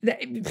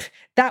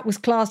that was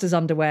classed as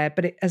underwear,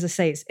 but as I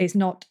say, it's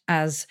not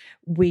as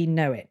we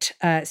know it.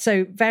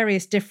 So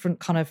various different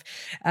kind of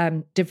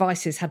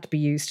devices had to be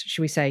used,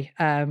 should we say,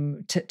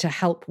 to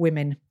help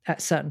women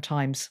at certain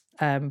times,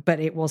 but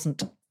it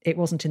wasn't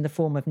in the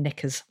form of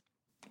knickers.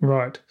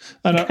 Right,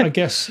 and I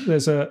guess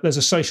there's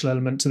a social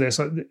element to this.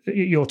 Like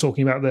you're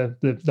talking about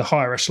the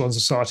higher echelon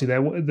society there.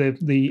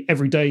 The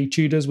everyday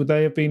Tudors, would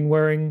they have been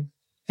wearing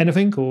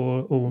anything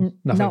or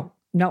nothing?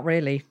 Not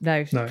really.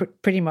 No.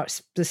 Pretty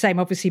much the same.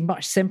 Obviously,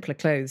 much simpler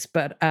clothes,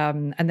 but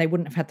and they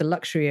wouldn't have had the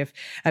luxury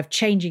of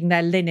changing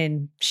their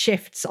linen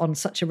shifts on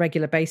such a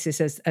regular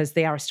basis as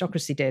the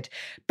aristocracy did.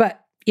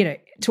 But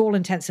to all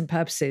intents and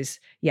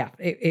purposes,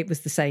 it was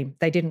the same.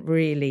 They didn't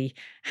really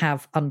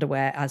have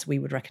underwear as we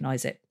would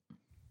recognise it.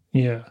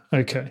 Yeah.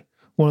 Okay.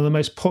 One of the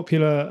most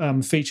popular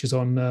features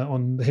on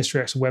the History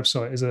X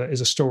website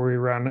is a story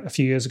around a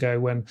few years ago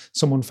when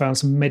someone found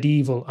some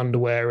medieval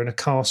underwear in a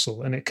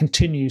castle, and it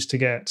continues to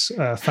get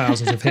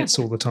thousands of hits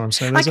all the time.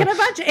 So I can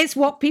imagine it's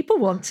what people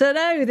want to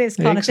know. This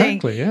kind of thing.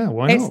 Exactly. Yeah.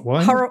 Why not?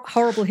 Why not?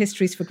 Horrible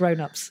histories for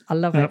grown-ups. I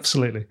love it.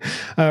 Absolutely.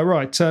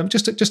 Right.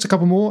 Just a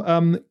couple more.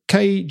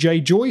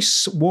 KJ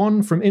Joyce,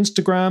 one from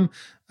Instagram,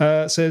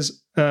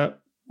 says.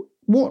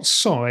 What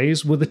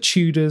size were the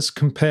Tudors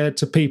compared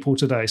to people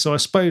today? So I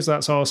suppose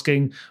that's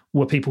asking,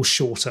 were people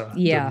shorter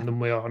than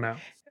we are now?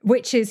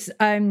 Which is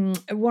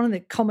one of the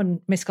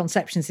common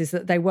misconceptions is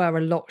that they were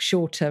a lot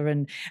shorter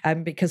and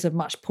because of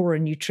much poorer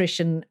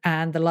nutrition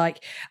and the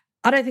like.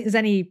 I don't think there's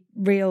any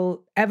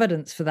real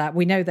evidence for that.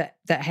 We know that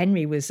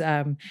Henry was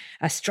a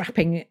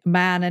strapping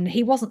man and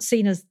he wasn't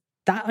seen as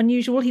that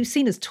unusual. He was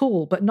seen as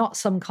tall, but not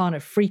some kind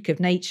of freak of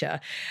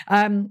nature.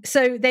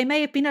 So they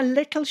may have been a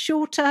little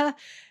shorter,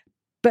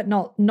 but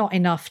not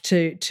enough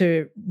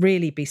to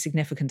really be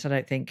significant, I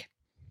don't think.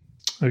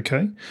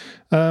 Okay.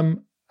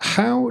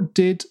 How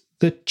did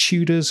the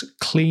Tudors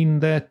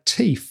clean their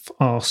teeth,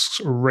 asks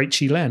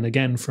Rachie Len,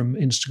 again from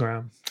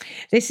Instagram.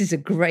 This is a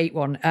great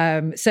one.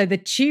 So the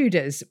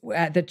Tudors,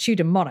 the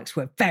Tudor monarchs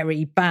were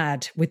very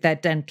bad with their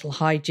dental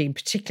hygiene,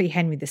 particularly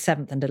Henry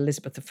VII and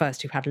Elizabeth I,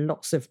 who had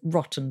lots of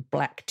rotten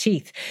black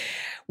teeth.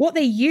 What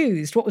they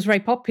used, what was very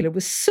popular,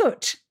 was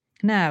soot.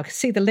 Now,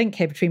 see the link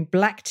here between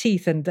black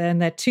teeth and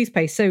their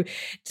toothpaste. So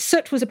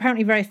soot was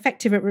apparently very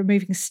effective at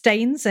removing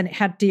stains and it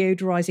had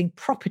deodorizing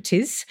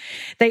properties.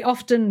 They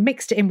often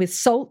mixed it in with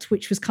salt,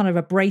 which was kind of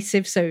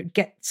abrasive, so it'd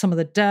get some of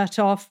the dirt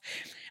off.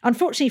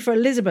 Unfortunately for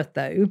Elizabeth,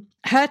 though,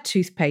 her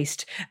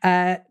toothpaste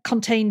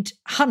contained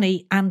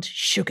honey and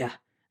sugar.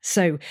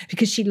 So,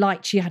 because she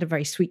had a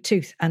very sweet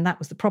tooth, and that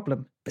was the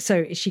problem.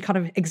 So she kind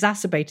of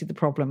exacerbated the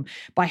problem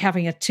by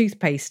having a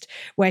toothpaste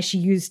where she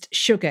used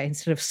sugar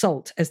instead of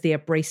salt as the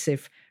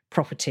abrasive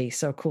property.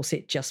 So, of course,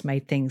 it just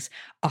made things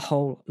a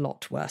whole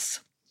lot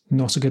worse.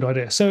 Not a good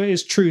idea. So it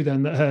is true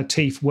then that her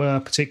teeth were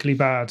particularly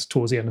bad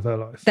towards the end of her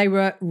life. They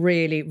were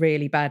really,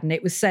 really bad. And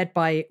it was said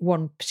by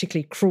one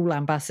particularly cruel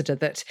ambassador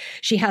that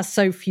she has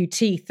so few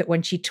teeth that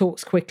when she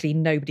talks quickly,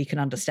 nobody can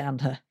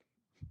understand her.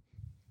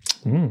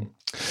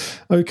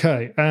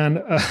 Okay, and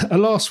a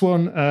last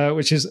one,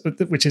 which is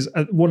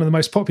one of the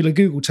most popular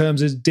Google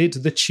terms, is did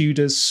the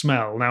Tudors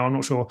smell? Now, I'm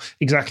not sure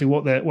exactly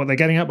what they're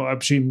getting at, but I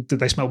presume did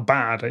they smell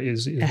bad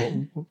is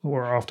what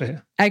we're after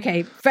here.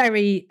 Okay,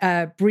 very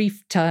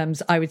brief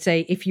terms. I would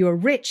say if you're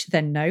rich,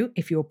 then no.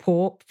 If you're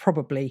poor,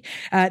 probably.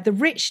 The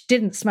rich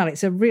didn't smell.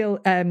 It's a real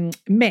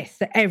myth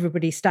that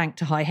everybody stank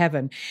to high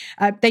heaven.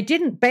 They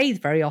didn't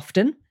bathe very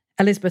often.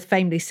 Elizabeth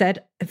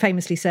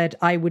famously said,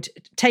 I would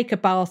take a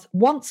bath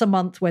once a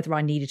month, whether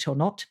I need it or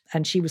not.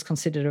 And she was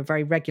considered a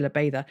very regular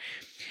bather.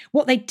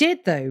 What they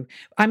did, though,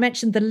 I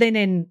mentioned the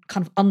linen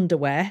kind of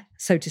underwear,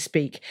 so to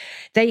speak.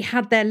 They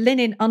had their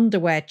linen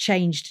underwear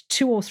changed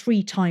 2 or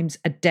 3 times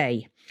a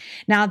day.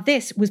 Now,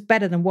 this was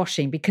better than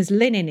washing because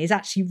linen is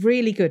actually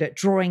really good at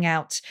drawing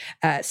out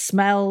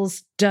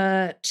smells,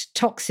 dirt,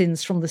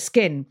 toxins from the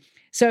skin.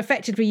 So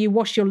effectively, you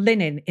wash your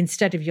linen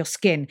instead of your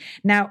skin.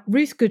 Now,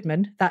 Ruth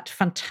Goodman, that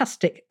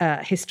fantastic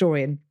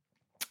historian,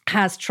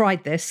 has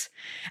tried this,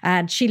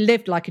 and she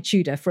lived like a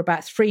Tudor for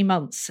about 3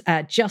 months,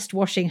 just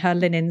washing her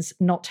linens,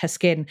 not her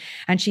skin.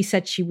 And she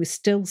said she was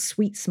still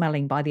sweet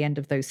smelling by the end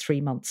of those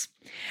 3 months.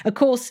 Of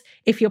course,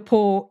 if you're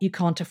poor, you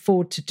can't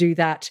afford to do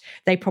that.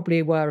 They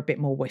probably were a bit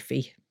more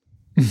whiffy.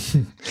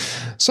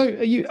 So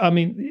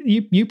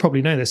you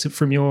probably know this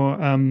from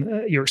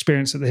your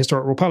experience at the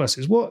Historic Royal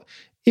Palaces.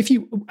 As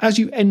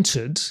you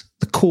entered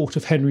the court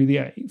of Henry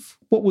VIII,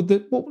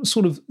 what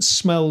sort of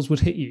smells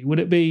would hit you? Would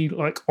it be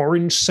like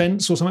orange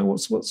scents or something?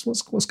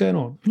 What's going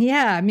on?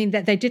 Yeah, I mean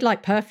they did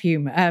like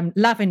perfume.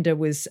 Lavender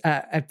was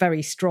a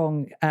very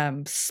strong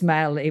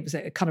smell. It was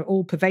a kind of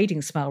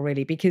all-pervading smell,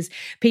 really, because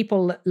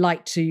people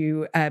like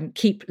to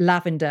keep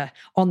lavender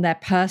on their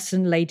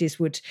person. Ladies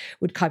would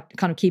kind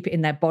of keep it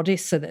in their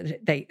bodice so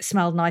that they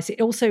smelled nice.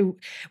 It also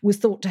was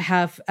thought to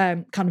have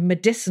kind of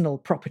medicinal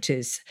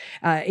properties.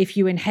 If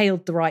you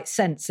inhaled the right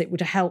scents, it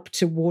would help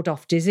to ward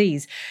off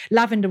disease.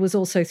 Lavender was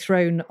also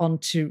thrown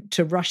onto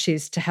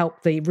rushes to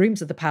help the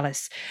rooms of the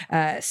palace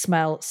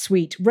smell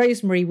sweet.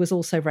 Rosemary was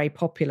also very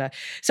popular.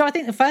 So I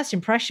think the first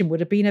impression would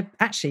have been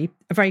actually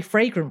a very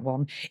fragrant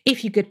one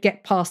if you could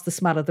get past the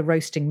smell of the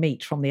roasting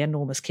meat from the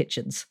enormous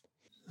kitchens.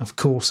 Of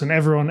course, and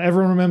everyone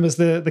remembers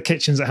the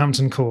kitchens at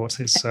Hampton Court.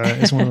 It's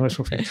one of the most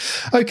popular.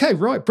 Okay,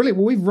 right, brilliant.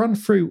 Well, we've run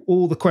through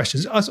all the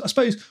questions. I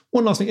suppose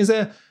one last thing,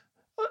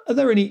 are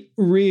there any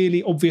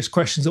really obvious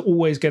questions that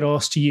always get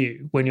asked to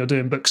you when you're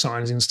doing book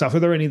signings and stuff? Are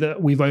there any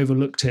that we've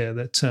overlooked here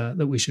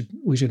that we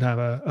should have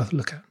a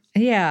look at?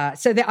 Yeah,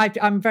 so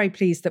I'm very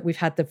pleased that we've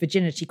had the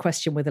virginity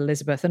question with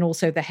Elizabeth and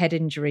also the head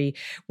injury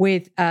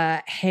with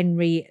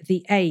Henry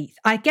VIII.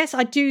 I guess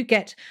I do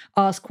get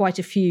asked quite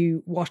a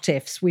few what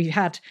ifs. We've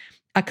had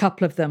a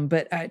couple of them,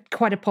 but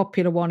quite a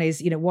popular one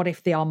is, what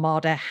if the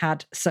Armada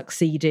had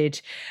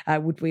succeeded?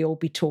 Would we all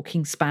be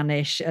talking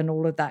Spanish and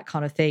all of that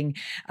kind of thing?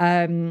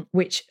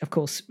 Which, of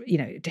course,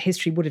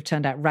 history would have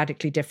turned out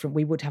radically different.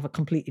 We would have a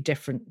completely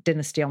different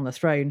dynasty on the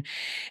throne.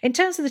 In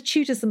terms of the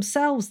Tudors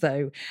themselves,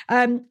 though,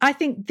 I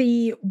think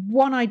the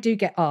one I do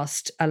get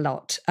asked a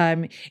lot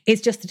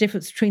is just the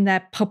difference between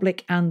their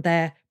public and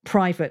their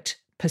private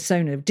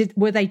persona.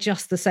 Were they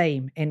just the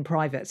same in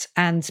private?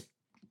 And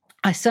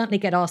I certainly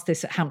get asked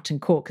this at Hampton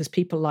Court because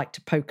people like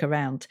to poke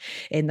around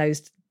in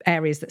those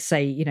areas that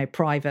say,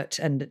 private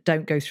and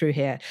don't go through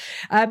here.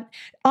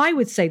 I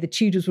would say the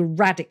Tudors were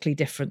radically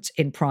different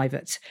in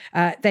private.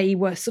 They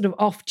were sort of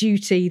off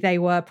duty. They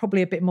were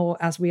probably a bit more,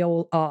 as we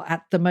all are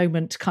at the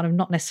moment, kind of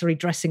not necessarily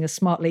dressing as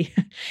smartly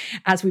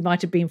as we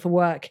might have been for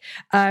work.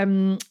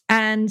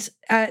 And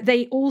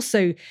they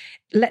also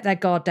let their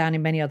guard down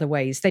in many other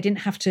ways. They didn't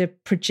have to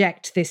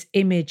project this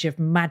image of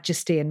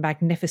majesty and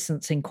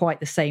magnificence in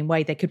quite the same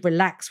way. They could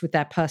relax with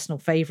their personal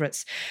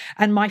favourites.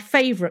 And my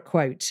favourite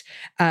quote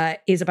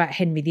is about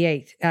Henry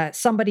VIII.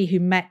 Somebody who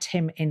met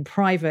him in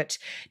private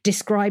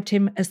described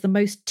him as the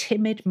most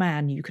timid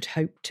man you could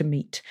hope to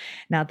meet.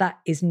 Now, that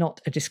is not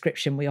a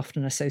description we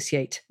often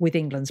associate with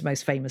England's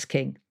most famous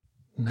king.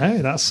 No,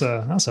 that's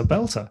a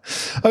belter.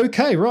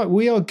 Okay, right,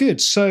 we are good.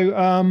 So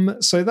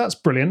that's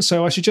brilliant.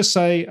 So I should just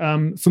say,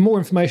 for more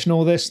information on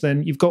all this,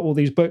 then you've got all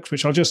these books,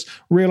 which I'll just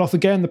reel off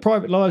again: The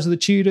Private Lives of the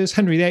Tudors,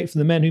 Henry VIII and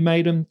the Men Who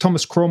Made Them,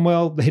 Thomas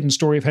Cromwell, The Hidden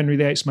Story of Henry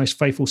VIII's Most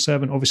Faithful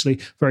Servant, obviously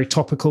very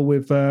topical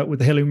with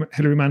the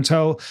Hilary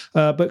Mantel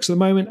books at the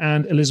moment,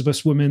 and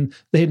Elizabeth's Women,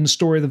 The Hidden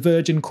Story of the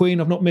Virgin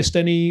Queen. I've not missed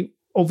any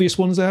obvious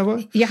ones there, have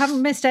I? You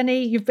haven't missed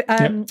any. You've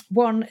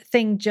one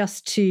thing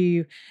just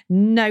to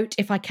note,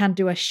 if I can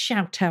do a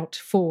shout out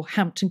for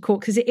Hampton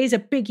Court, because it is a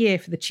big year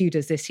for the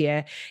Tudors this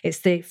year. It's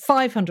the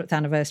 500th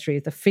anniversary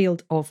of the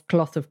Field of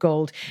Cloth of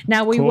Gold.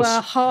 Now, we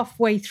were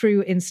halfway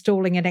through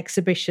installing an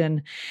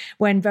exhibition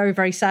when very,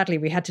 very sadly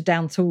we had to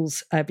down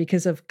tools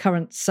because of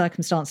current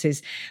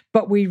circumstances.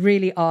 But we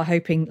really are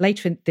hoping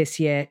later this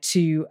year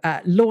to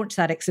launch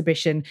that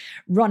exhibition,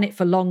 run it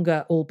for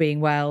longer, all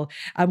being well.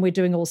 And we're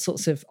doing all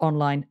sorts of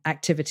online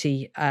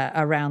activity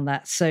around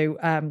that. So,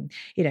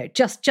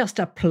 just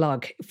a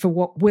plug for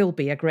what will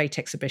be a great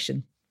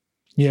exhibition.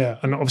 Yeah,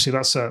 and obviously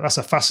that's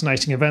a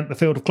fascinating event. The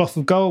Field of Cloth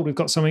of Gold. We've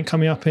got something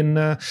coming up in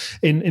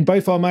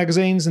both our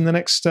magazines in the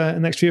next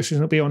few issues.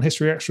 It'll be on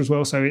History Extra as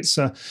well. So it's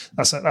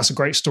that's a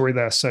great story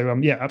there. So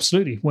yeah,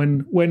 absolutely.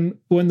 When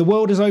the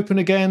world is open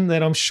again,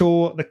 then I'm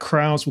sure the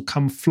crowds will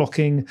come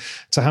flocking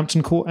to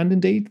Hampton Court and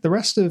indeed the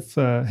rest of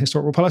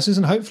historical palaces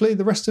and hopefully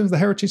the rest of the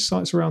heritage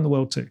sites around the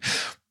world too.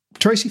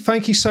 Tracy,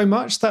 thank you so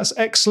much. That's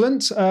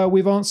excellent.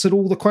 We've answered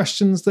all the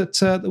questions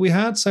that we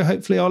had, so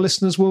hopefully our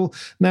listeners will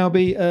now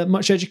be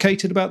much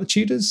educated about the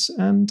Tudors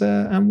and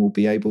will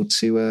be able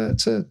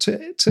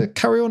to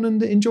carry on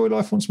and enjoy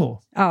life once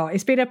more. Oh,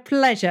 it's been a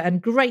pleasure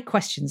and great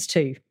questions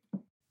too.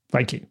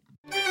 Thank you.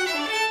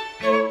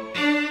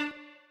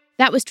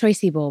 That was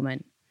Tracy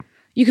Borman.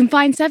 You can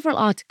find several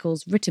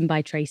articles written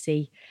by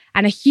Tracy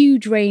and a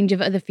huge range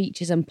of other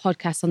features and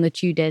podcasts on the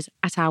Tudors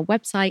at our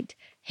website,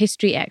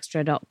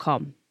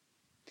 historyextra.com.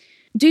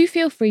 Do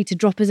feel free to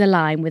drop us a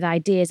line with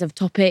ideas of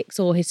topics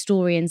or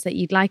historians that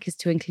you'd like us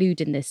to include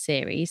in this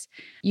series.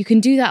 You can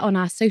do that on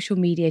our social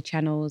media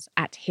channels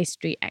at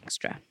History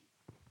Extra.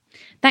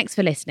 Thanks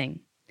for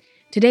listening.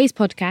 Today's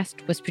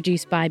podcast was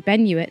produced by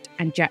Ben Hewitt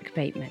and Jack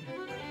Bateman.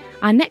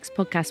 Our next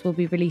podcast will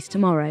be released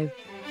tomorrow,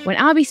 when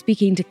I'll be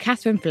speaking to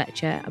Catherine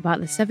Fletcher about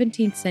the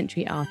 17th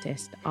century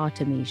artist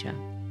Artemisia.